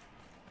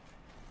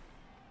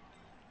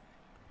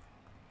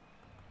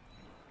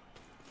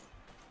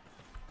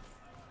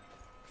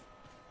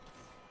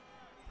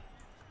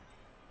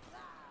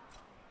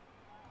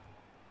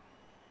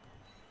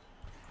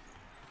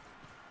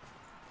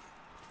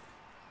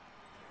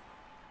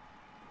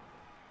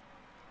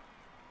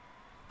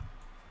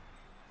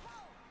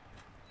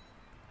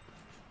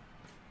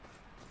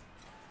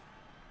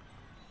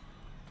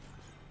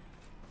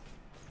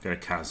 Get a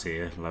Kaz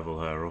here, level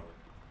her up.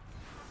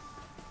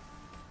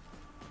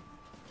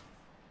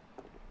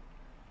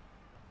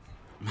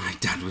 My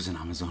dad was an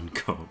Amazon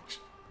coach.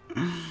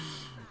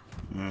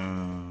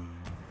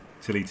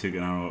 Till he took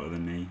an arrow to the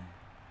knee.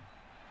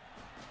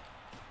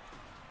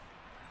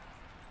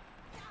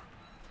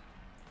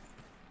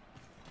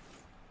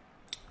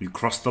 You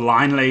crossed the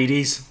line,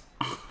 ladies.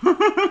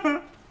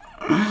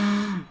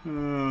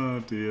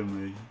 Oh, dear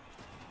me.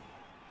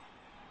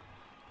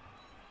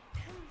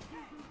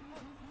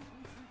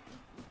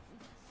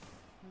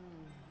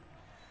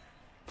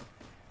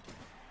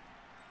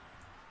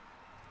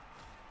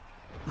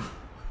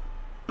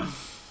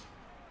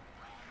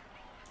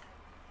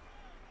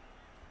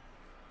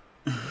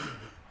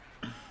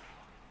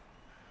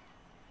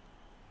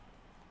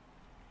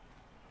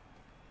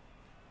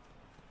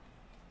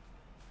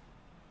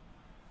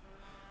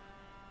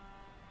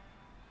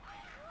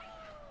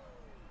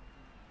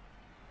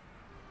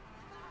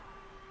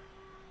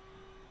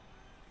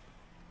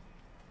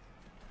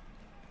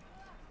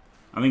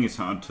 I think it's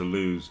hard to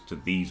lose to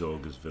these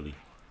Ogres, Villy.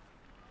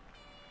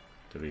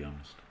 To be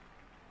honest.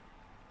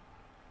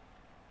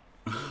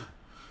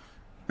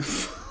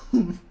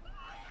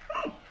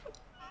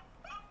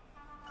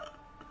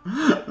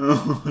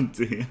 Oh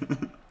dear.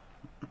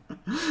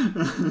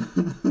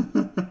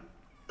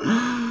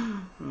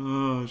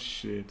 Oh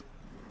shit.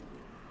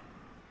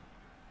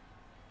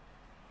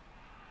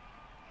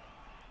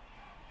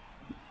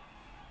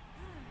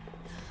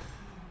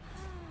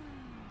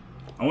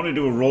 I want to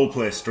do a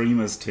roleplay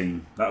streamers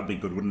team. That would be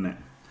good, wouldn't it?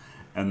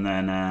 And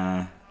then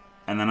I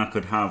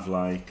could have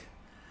like,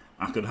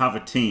 a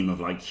team of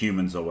like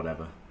humans or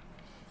whatever,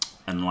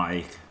 and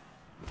like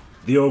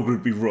the ogre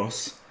would be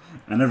Russ,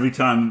 and every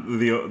time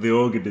the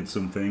ogre did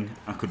something,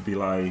 I could be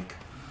like,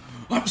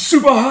 I'm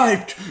super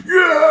hyped,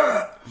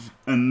 yeah!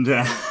 And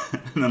then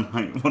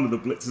like one of the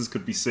blitzers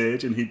could be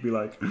Sage, and he'd be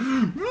like,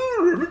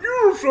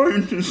 you're a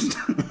scientist.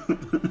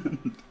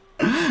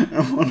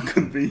 And one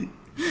could be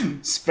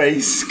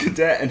Space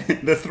Cadet,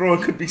 and the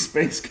thrower could be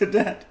Space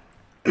Cadet.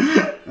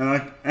 And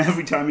like,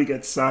 every time he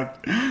gets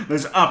sacked,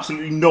 there's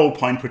absolutely no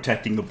point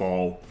protecting the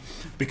ball,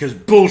 because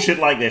bullshit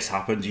like this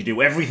happens. You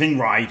do everything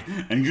right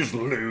and you just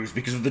lose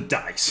because of the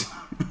dice.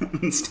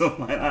 And stuff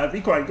like that. That'd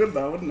be quite good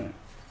though, wouldn't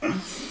it?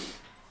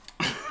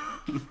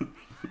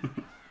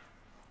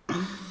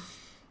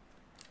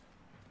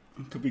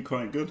 It could be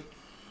quite good.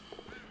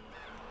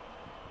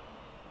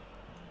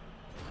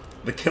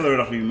 The killer would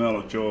have to be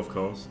Murloc Joe, of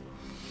course.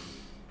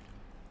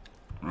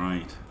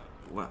 Right.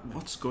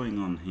 What's going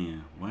on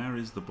here? Where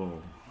is the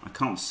ball? I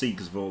can't see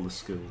because of all the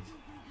skills.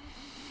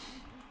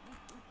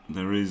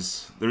 There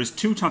is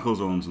 2 tackle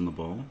zones on the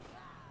ball.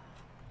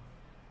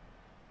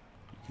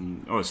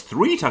 Oh, it's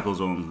 3 tackle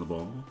zones on the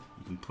ball.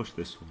 You can push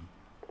this one.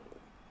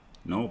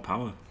 No,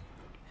 power.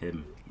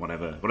 Him.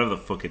 Whatever the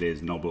fuck it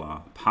is,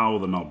 Noblar. Power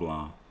the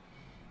Noblar.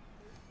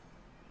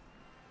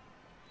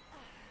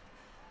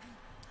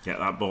 Get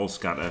that ball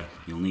scatter.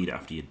 You'll need it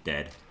after you're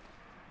dead.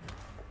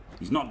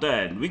 He's not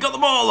dead. We got the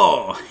ball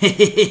though!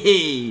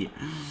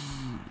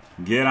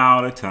 Get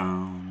out of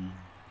town.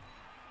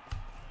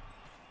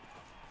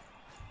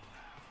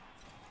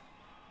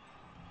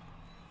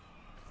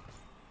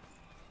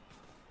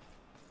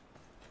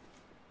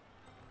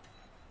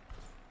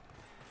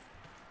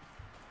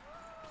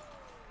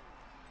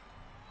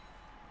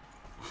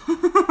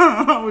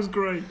 That was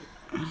great.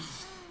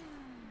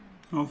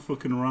 How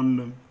fucking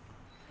random.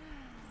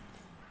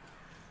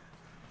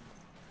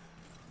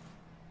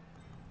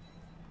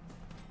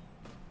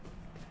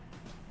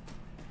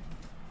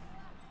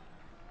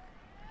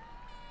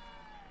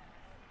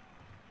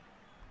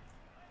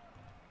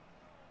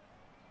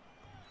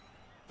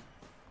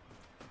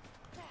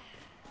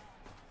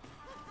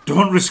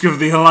 Don't risk of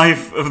the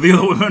life of the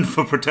other woman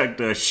for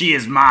protector. She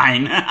is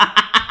mine.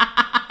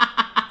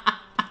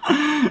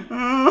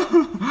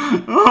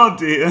 Oh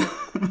dear.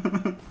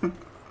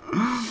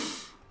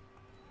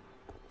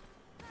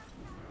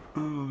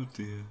 Oh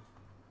dear.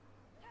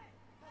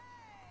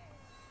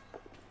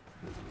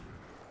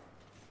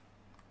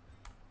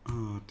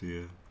 Oh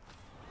dear.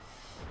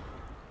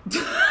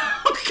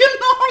 Fucking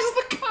noise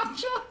the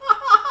catcher.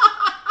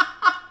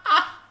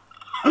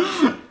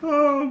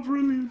 Oh,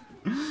 brilliant.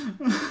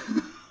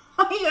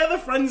 Yeah, the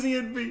frenzy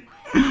would be.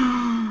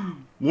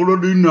 What I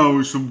need now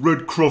is some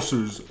red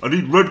crosses. I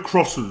need red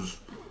crosses.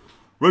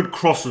 Red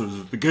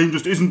crosses. The game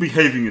just isn't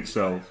behaving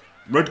itself.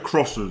 Red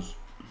crosses.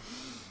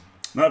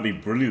 That'd be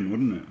brilliant,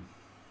 wouldn't it?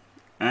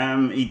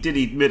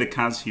 He made a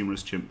Kaz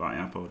humorous chimp, but I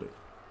uploaded it.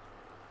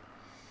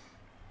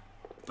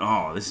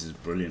 Oh, this is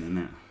brilliant, isn't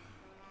it?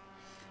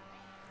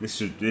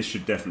 This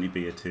should definitely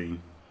be a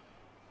team.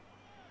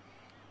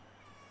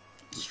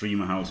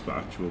 Streamer house, but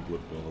actual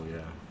Blood Bowl,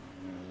 yeah.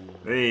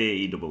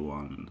 Hey, double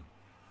one.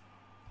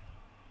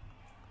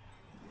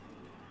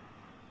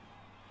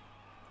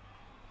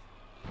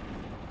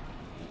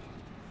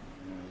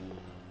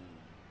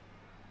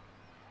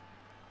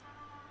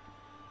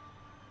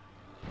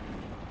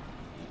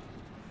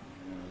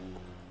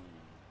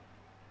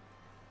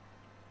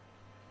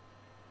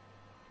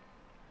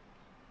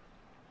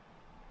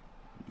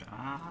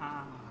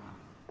 Ah.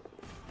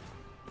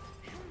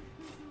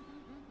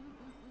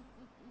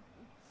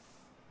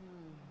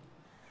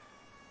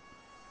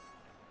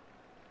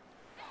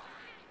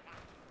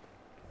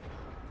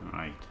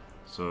 Right,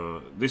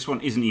 so this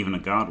one isn't even a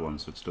guard one,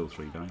 so it's still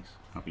 3 dice.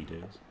 Happy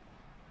days.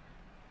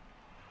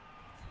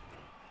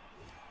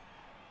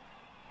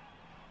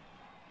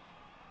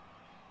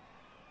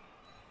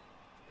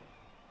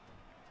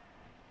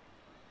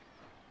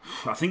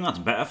 I think that's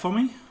better for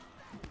me.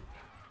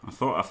 I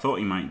thought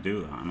he might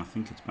do that, and I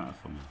think it's better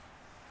for me.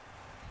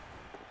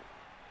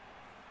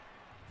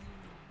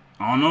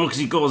 Oh no, because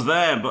he goes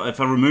there, but if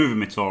I remove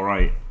him, it's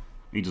alright.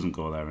 He doesn't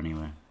go there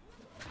anyway.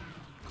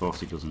 Of course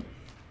he doesn't.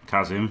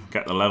 Kazim,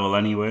 get the level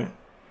anyway.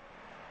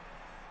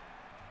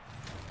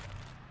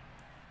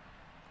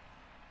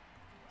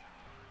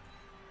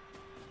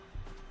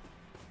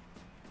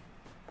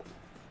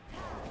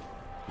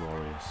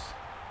 Glorious.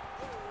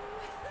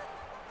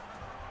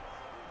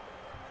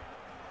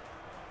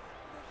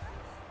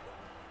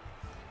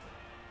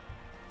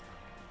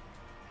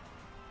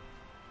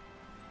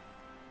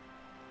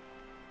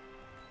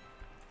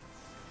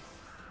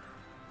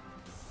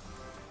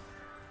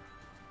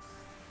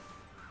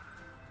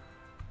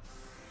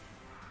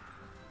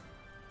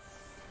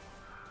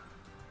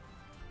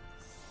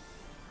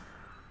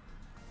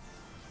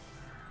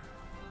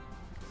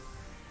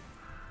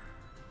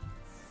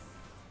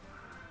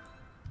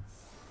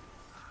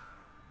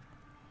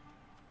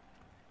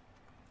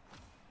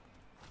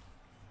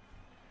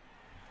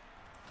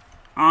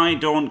 I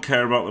don't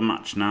care about the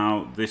match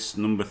now. This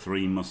number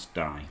 3 must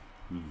die.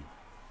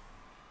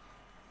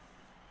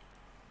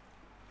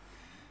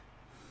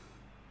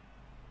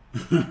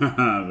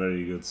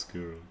 Very good,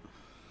 Squirrel.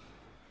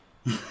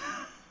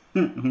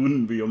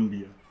 Wouldn't be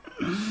Umbia.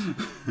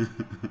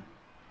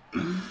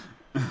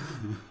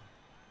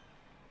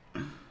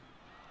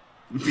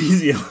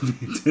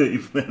 BZLB dirty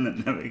plan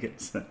that never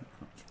gets sent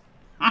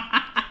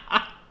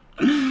out.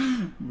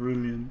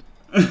 Brilliant.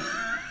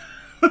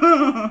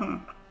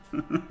 Oh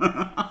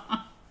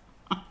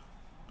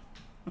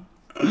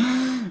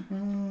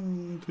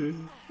dear.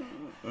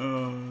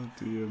 Oh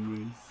dear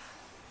me.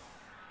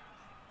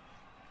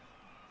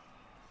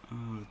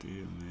 Oh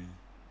dear me.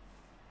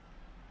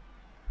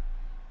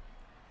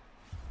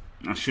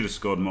 I should have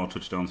scored more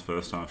touchdowns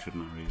first half,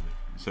 shouldn't I, really?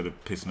 Instead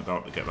of pissing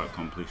about to get that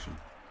completion.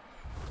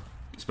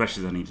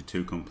 Especially as I needed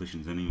 2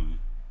 completions anyway.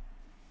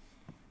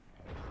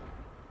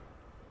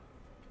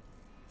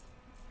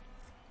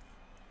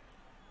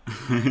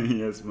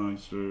 Yes,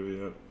 Maestro,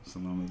 yeah,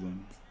 some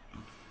Amazons.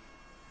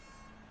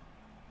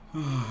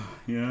 Oh,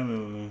 yeah,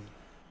 no.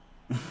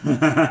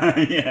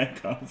 Yeah,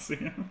 can't see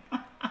him.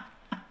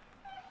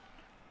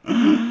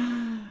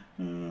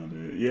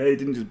 Yeah, he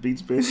didn't just beat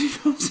space, he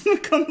forced him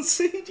to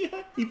concede,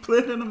 yeah. He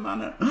played in a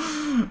manner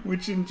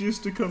which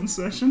induced a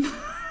concession.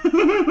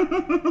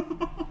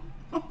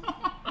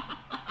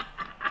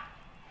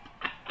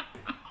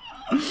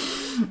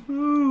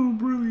 Oh,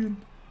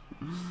 brilliant.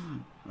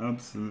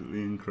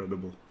 Absolutely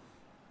incredible.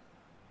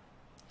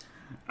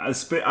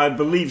 I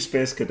believe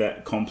Space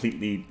Cadet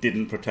completely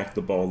didn't protect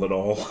the ball at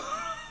all.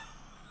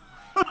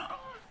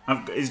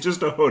 It's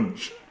just a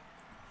hunch.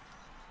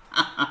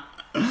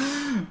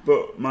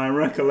 But my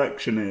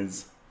recollection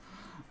is...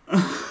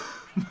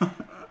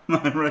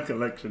 my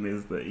recollection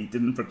is that he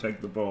didn't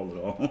protect the ball at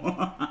all.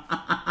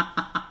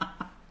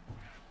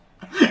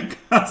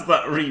 That's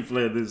that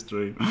replay this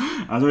stream.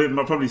 I mean,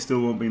 it probably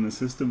still won't be in the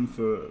system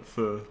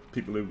for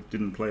people who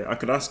didn't play it. I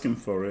could ask him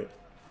for it.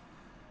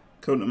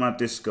 Come to my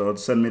Discord,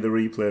 send me the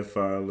replay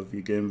file of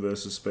your game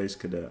versus Space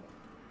Cadet.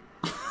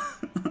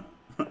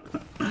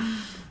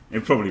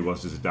 It probably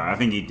was just a die. I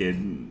think he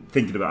did.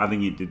 Thinking about it, I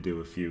think he did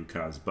do a few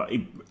cards. But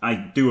I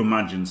do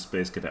imagine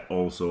Space Cadet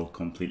also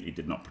completely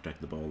did not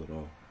protect the ball at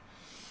all.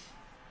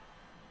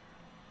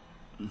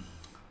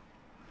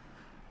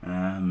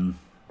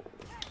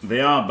 They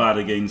are bad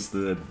against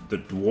the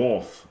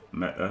dwarf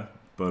meta,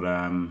 but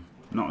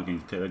not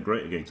against. They're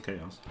great against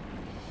chaos.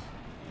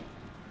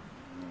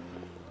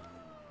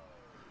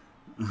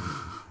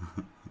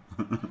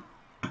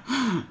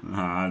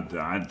 I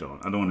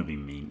don't want to be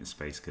mean to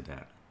Space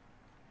Cadet.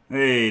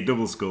 Hey,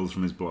 double skulls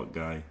from his block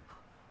guy.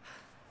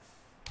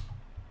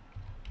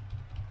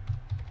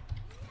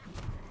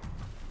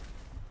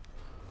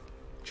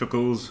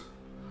 Chuckles.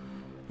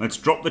 Let's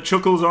drop the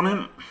chuckles on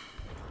him.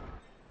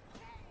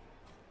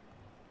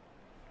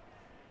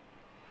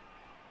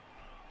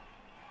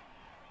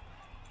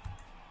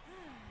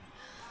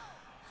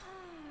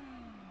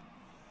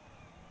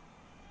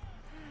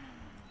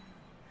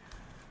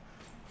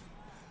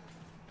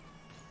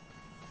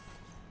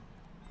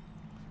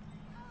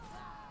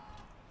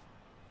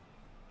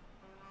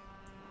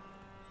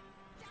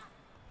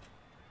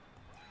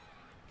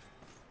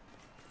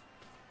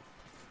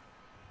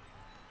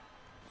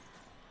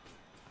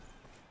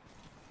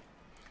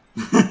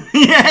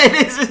 Yeah,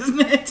 it is, isn't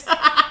it?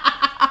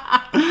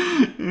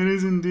 It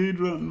is indeed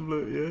Rotten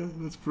Blood, yeah,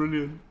 that's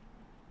brilliant.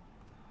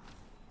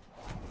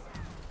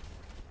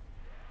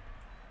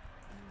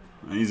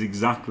 And he's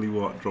exactly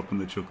what dropping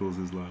the chuckles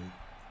is like.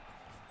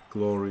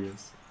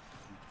 Glorious.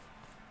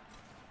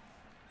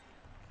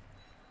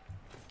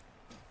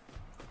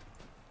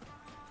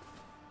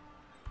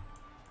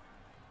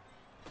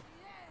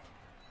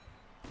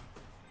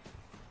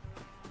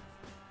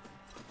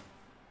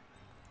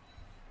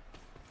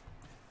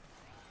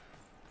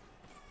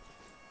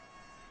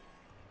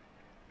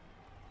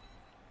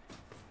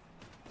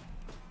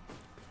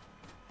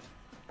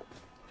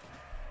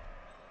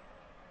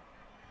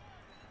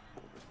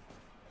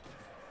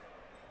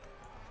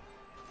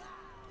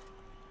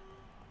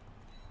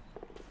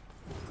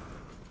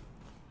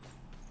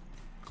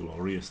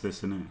 Glorious, this,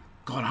 isn't it?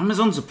 God,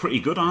 Amazons are pretty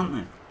good, aren't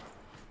they?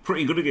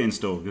 Pretty good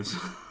against Ogres.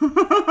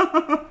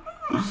 Oh,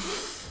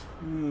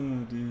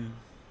 dear.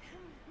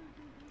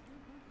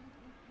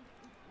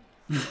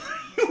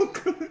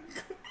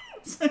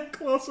 Say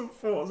close and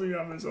force the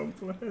Amazon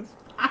players.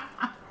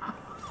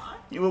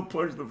 You will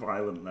push the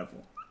violent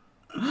level.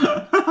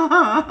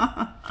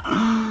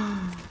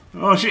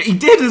 Oh, shit, he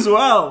did as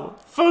well!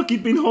 Fuck,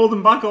 he'd been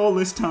holding back all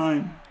this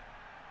time.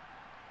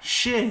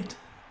 Shit.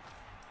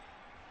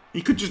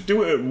 He could just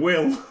do it at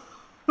will.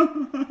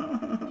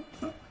 I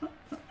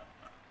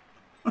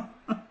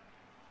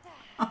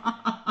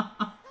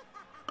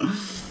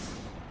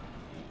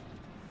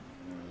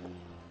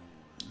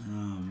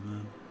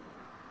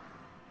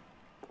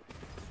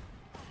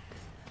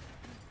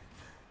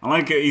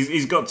like it.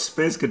 He's got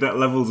Space Cadet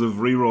levels of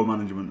reroll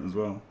management as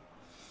well.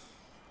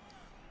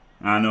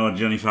 I know,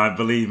 Johnny 5.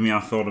 Believe me,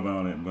 I thought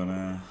about it, but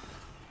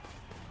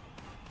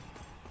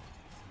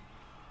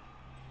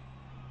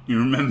you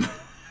remember?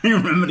 You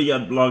remember he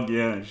had block?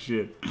 Yeah,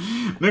 shit.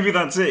 Maybe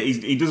that's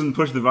it. He doesn't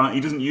push the he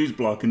doesn't use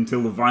block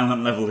until the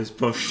violent level is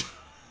pushed.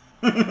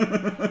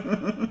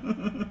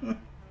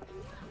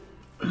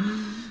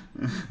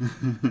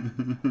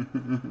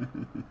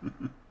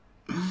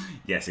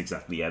 Yes,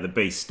 exactly. Yeah, the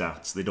base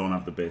stats. They don't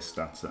have the base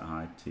stats at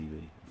high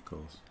TV, of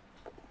course.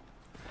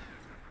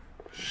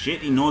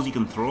 Shit, he knows he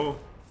can throw.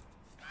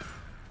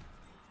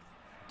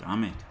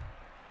 Damn it.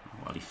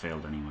 Well, he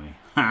failed anyway.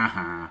 Ha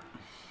ha.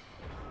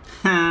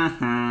 Ha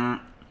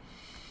ha.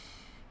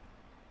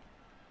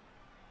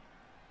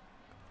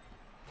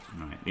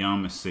 Right, the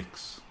armor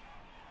 6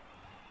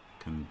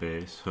 can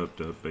base, herb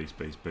dirt, base,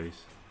 base,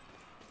 base.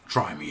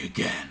 Try me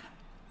again.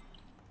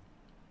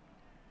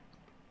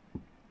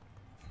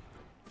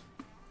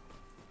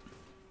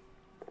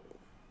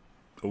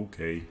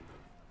 Okay.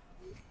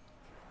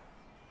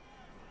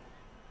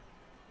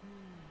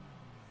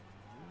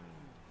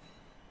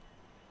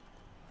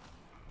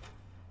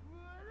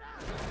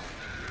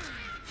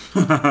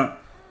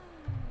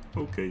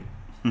 Okay.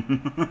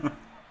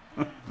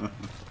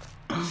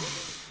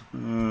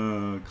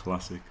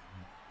 Classic.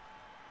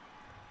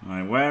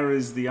 Alright, where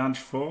is the edge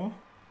for?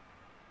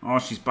 Oh,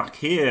 she's back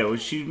here.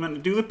 Was she meant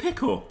to do the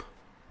pickup?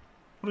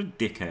 What a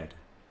dickhead.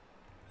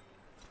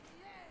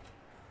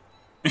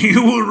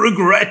 You will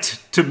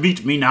regret to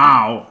meet me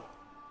now.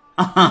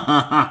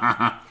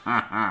 I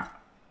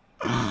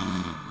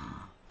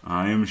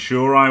am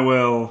sure I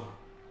will.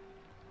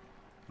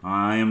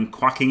 I I am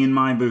quacking in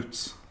my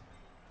boots.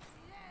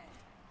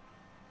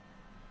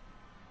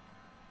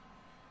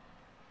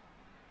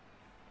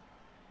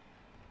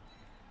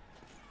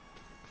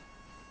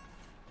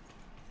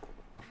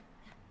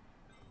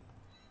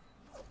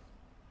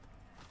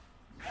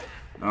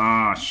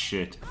 Ah,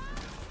 shit.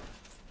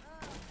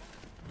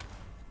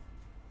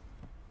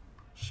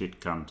 Shit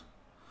cunt.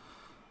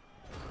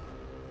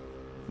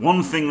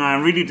 One thing I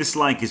really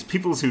dislike is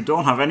people who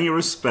don't have any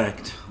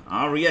respect.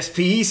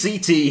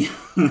 R-E-S-P-E-C-T.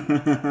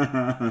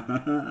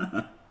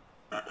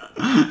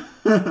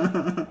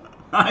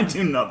 I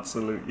do not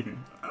salute you.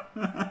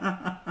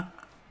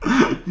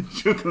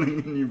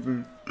 Chuckling in your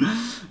boot.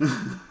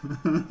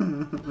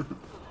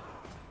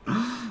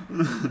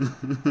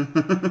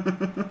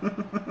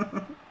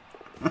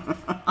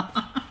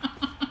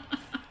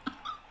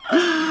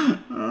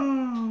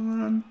 Oh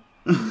man.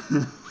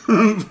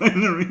 I'm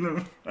playing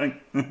Arena Frank.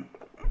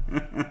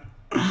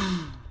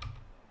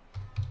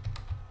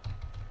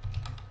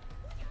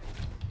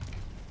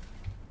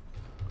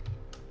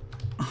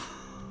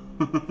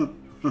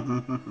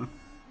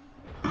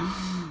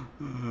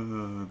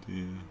 Oh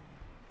dear.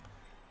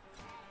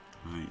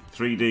 Right,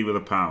 3D with a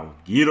POW.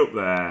 Get up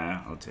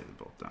there. I'll take the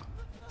bolt down.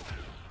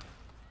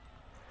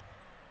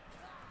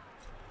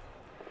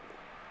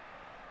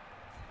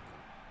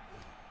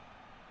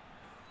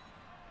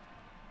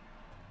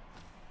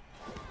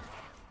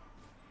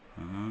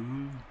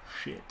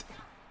 Shit.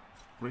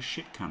 What a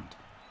shit cunt.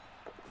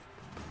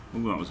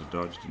 Oh, that was a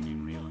dodge. Didn't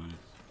even realise.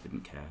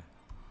 Didn't care.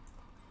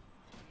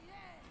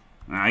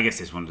 I guess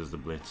this one does the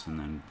blitz and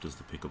then does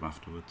the pickup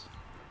afterwards.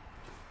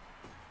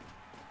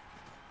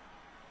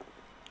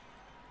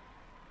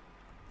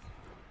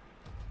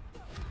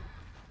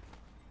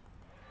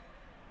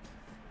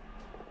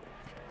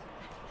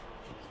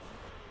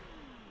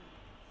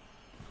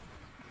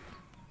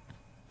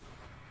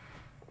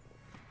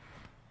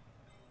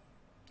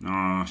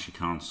 Oh, she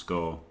can't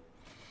score.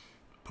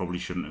 Probably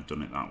shouldn't have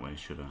done it that way,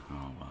 should I?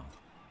 Oh well.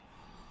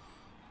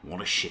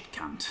 What a shit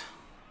cunt.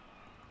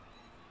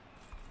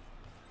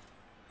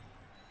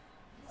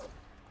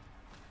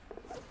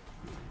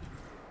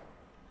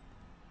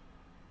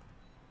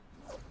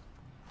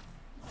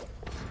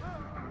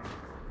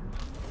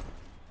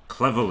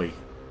 Cleverly,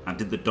 I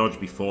did the dodge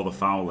before the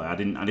foul there. I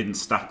didn't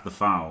stack the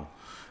foul.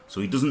 So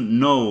he doesn't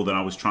know that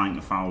I was trying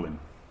to foul him.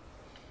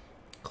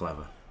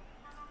 Clever.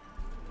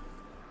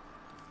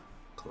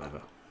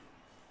 Clever.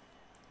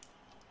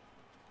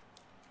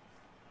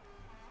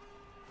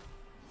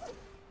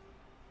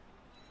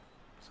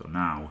 So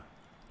now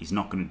he's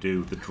not going to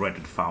do the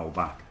dreaded foul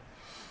back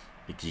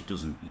because he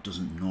doesn't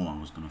know I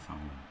was going to foul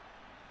him.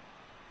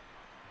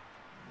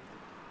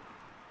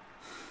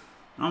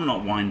 I'm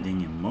not winding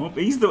him up.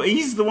 He's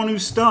the one who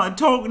started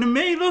talking to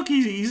me. Look,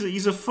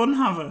 he's a fun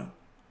haver.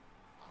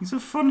 He's a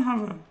fun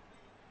haver.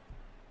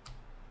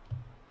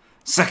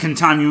 Second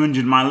time you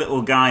injured my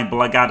little guy,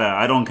 Blagada.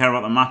 I don't care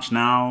about the match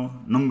now.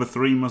 Number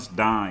 3 must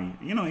die.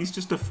 You know, he's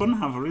just a fun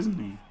haver, isn't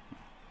he?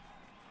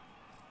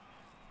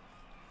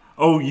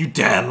 Oh, you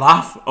dare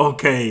laugh?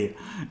 Okay.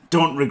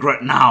 Don't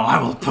regret now.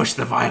 I will push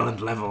the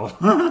violent level.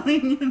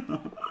 You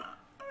know.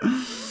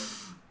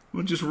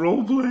 We're just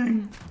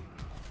role-playing.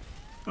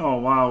 Oh,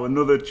 wow.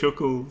 Another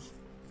chuckles.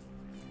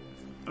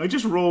 I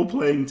just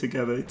role-playing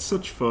together. It's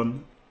such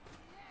fun.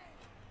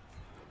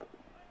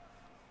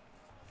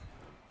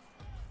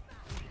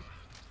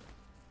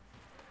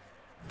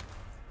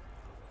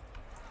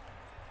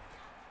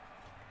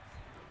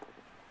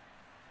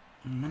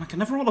 Man, I can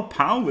never roll a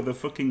POW with a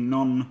fucking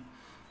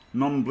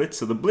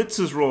non-blitzer. The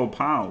blitzers roll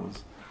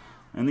POWs.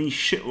 And these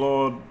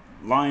shitlord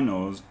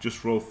linos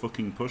just roll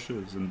fucking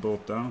pushers and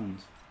both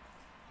downs.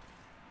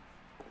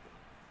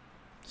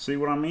 See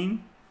what I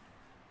mean?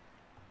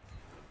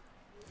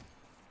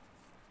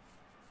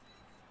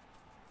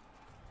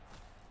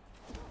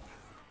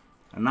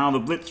 And now the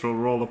blitzer will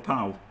roll a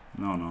POW.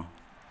 No.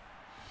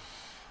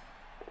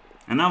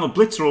 And now the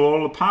blitzer will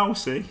roll a POW,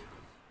 see?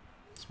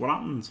 That's what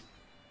happens.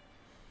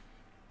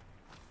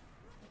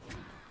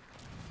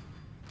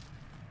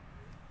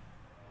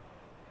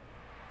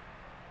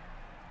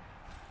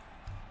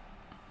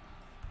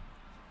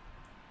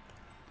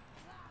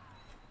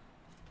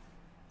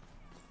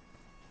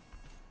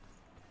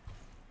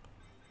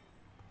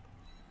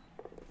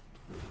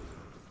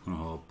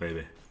 Oh,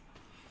 baby.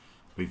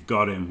 We've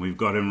got him. We've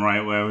got him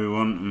right where we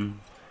want him.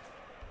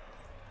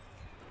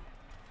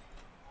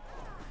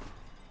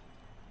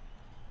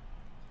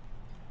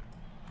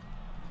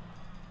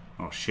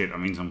 Oh, shit. That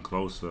means I'm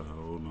closer.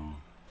 Oh, no.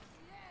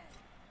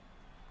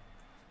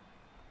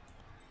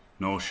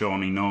 No,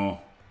 Shawnee, no.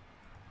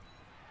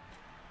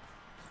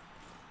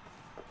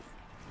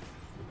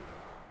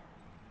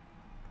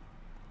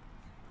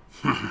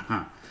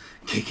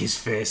 Kick his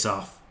face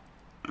off.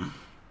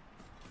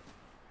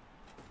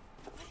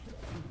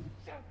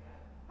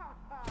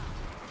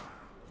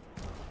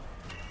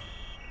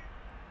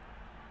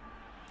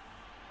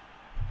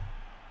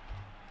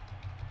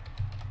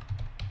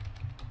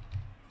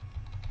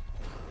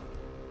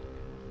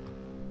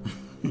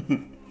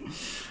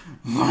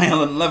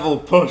 Violent level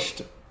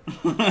pushed.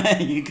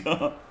 There you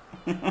go.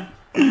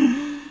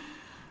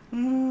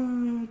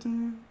 Oh,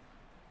 dear.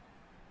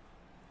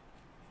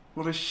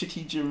 What a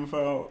shitty gym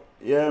foul.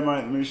 Yeah,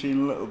 Mike the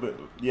Machine a little bit.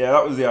 Yeah,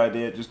 that was the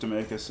idea, just to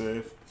make her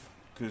safe,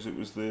 because it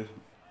was the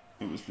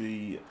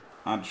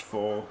Edge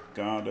 4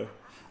 Garda.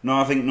 No,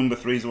 I think number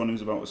 3 is the one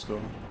who's about to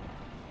score.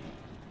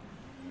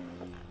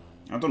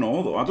 I don't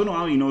know though. I don't know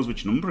how he knows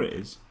which number it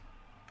is.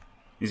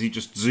 Is he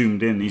just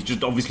zoomed in? He's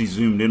just obviously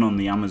zoomed in on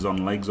the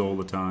Amazon legs all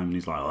the time, and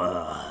he's like,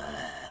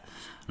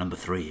 number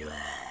 3, or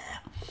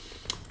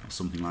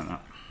something like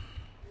that.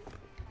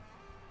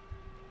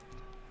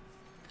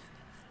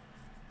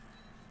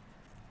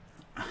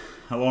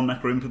 Hello,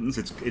 Necroimpotence.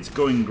 It's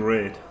going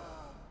great.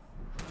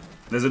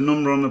 There's a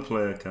number on the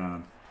player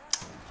card.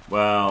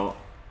 Well,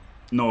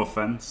 no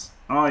offense.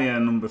 Oh yeah,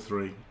 number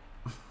 3.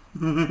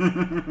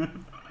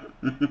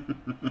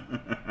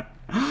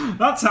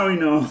 That's how he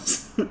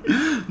knows.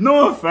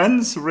 No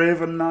offense,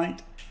 Raven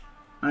Knight.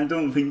 I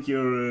don't think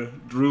you're a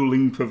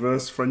drooling,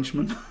 perverse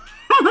Frenchman.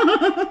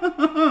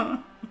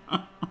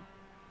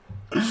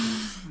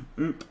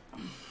 Oop.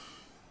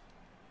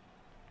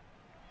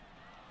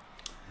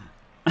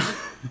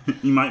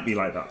 He might be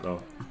like that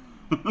though.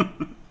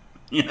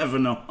 You never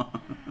know.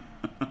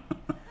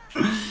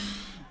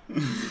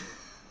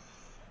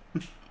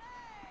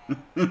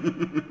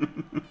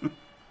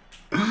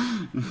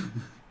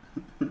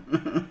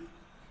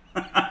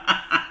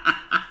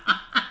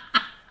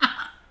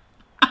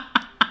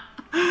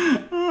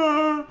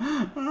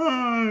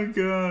 Oh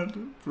God,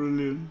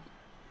 brilliant.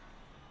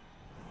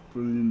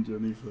 Brilliant,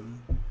 Jennifer.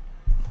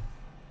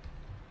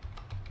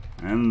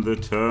 And the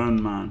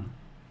turn, man.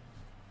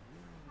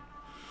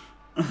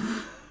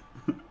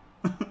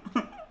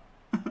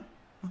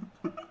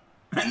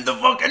 And the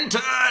fucking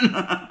turn!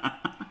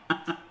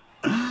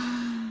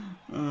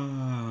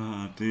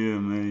 Oh, dear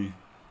me.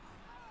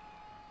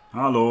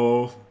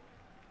 Hello.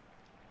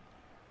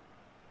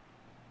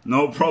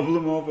 No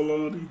problem,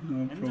 Overlordy.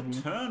 No problem. End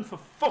the turn, for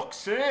fuck's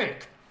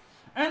sake!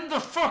 End the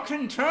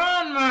fucking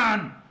turn,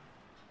 man!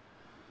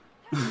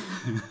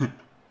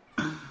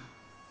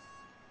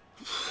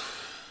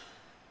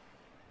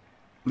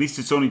 At least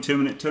it's only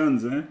 2-minute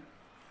turns, eh?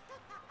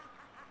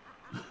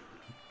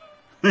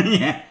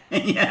 Yeah,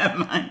 yeah,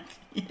 Mike.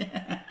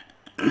 Yeah.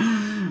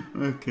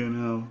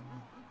 Fucking hell.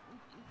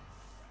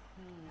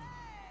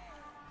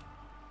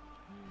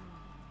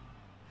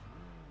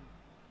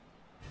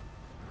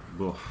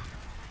 Woof.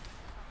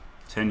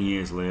 10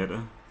 years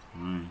later.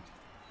 Right.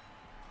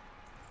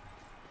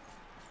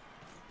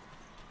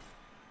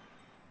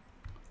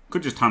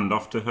 Could just hand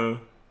off to her.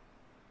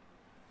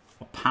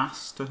 Or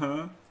pass to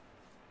her.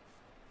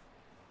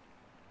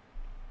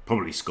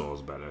 Probably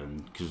scores better,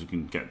 because we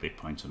can get big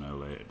points on her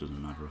later. It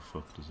doesn't matter a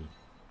fuck, does it?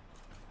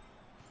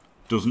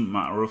 Doesn't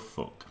matter a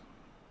fuck.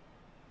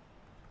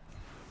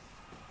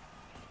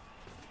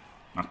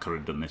 I could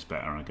have done this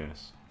better, I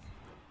guess.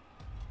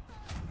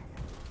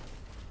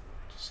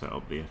 To set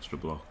up the extra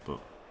block,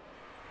 but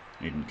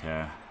didn't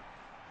care.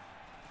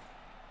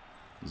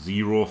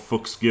 0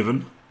 fucks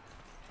given.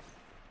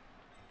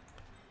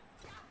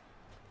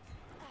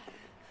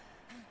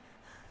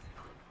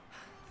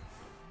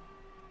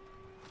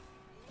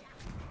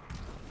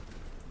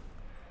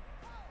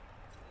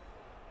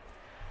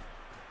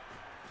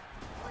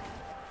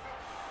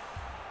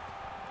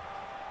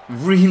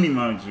 Really,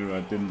 Marjorie,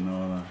 I didn't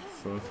know that.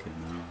 Fucking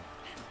hell.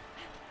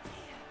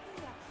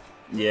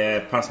 Yeah,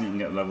 passing it and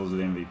get levels with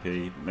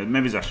MVP.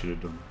 Maybe I should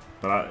have done.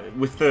 But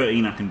with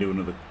 13, I can do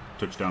another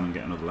touchdown and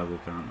get another level,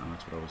 can't I?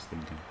 That's what I was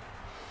thinking.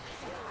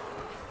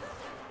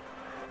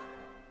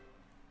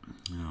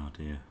 Oh,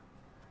 dear.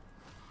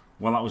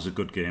 Well, that was a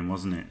good game,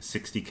 wasn't it?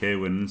 60k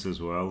wins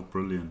as well.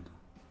 Brilliant.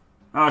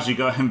 Ah, she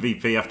got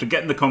MVP. After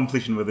getting the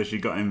completion with her, she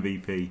got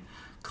MVP.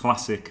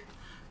 Classic.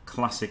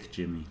 Classic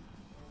Jimmy.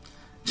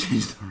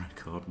 Change the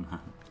record, man.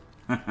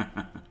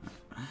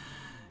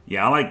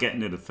 Yeah, I like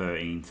getting it to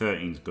 13.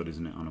 13's good,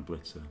 isn't it, on a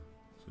blitzer?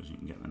 So you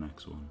can get the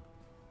next one.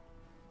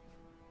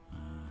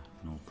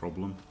 No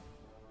problem.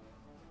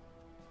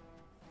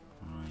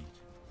 Right.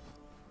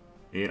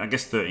 Yeah, I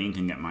guess 13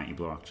 can get Mighty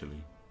Blow,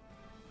 actually.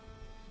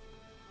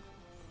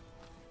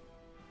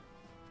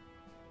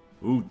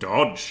 Ooh,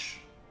 dodge!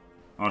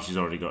 Oh, she's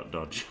already got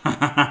dodge.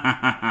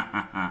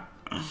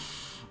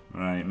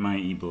 Right,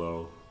 Mighty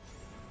Blow.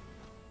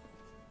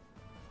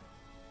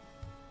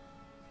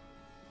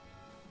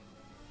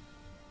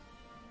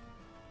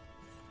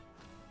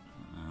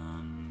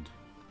 And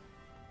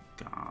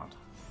guard.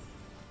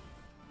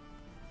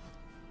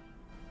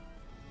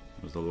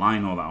 It was the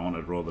Lino that I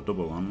wanted to roll the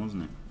double on,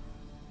 wasn't it?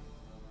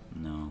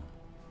 No.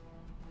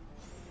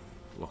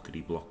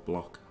 Blockety block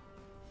block.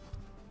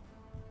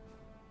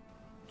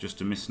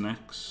 Just a miss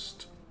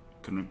next.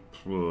 Can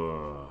we,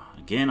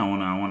 again, I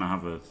want to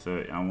have a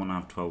 30. I want to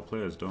have 12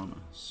 players, don't I?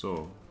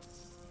 So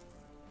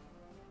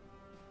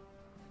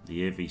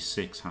the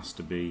AV6 has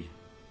to be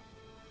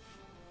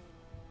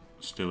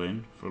still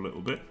in for a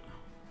little bit.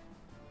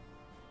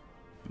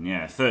 And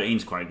yeah,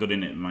 13's quite good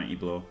in it, Mighty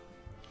Blow.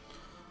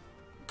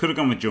 Could have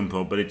gone with Jump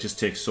Up, but it just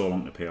takes so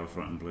long to pay off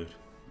Red and Blue.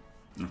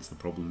 That's the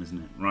problem, isn't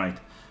it? Right.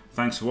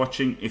 Thanks for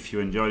watching. If you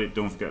enjoyed it,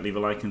 don't forget to leave a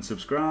like and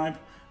subscribe.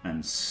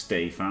 And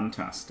stay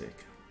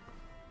fantastic.